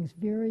it brings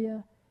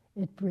virya,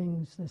 it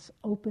brings this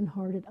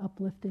open-hearted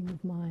uplifting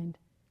of mind,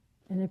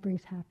 and it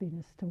brings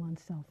happiness to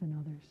oneself and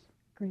others.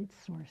 Great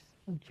source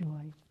of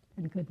joy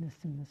and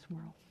goodness in this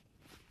world.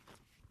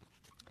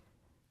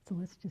 So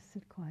let's just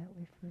sit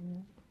quietly for a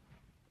minute.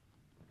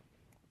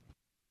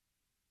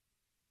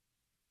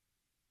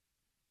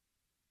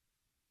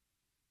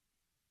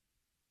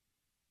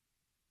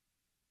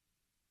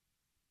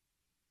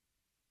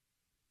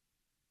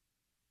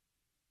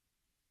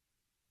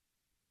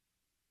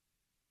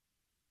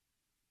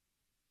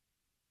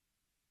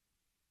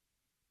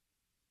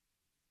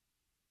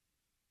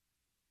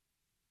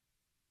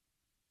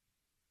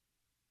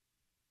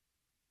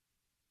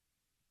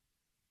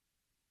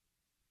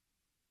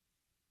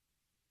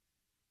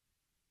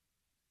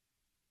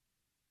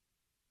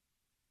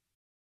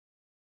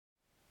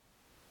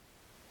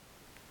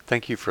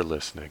 Thank you for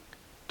listening.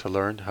 To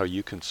learn how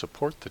you can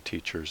support the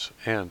teachers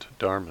and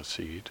Dharma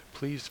Seed,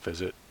 please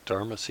visit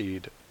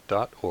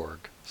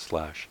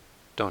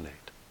dharmaseed.org/donate.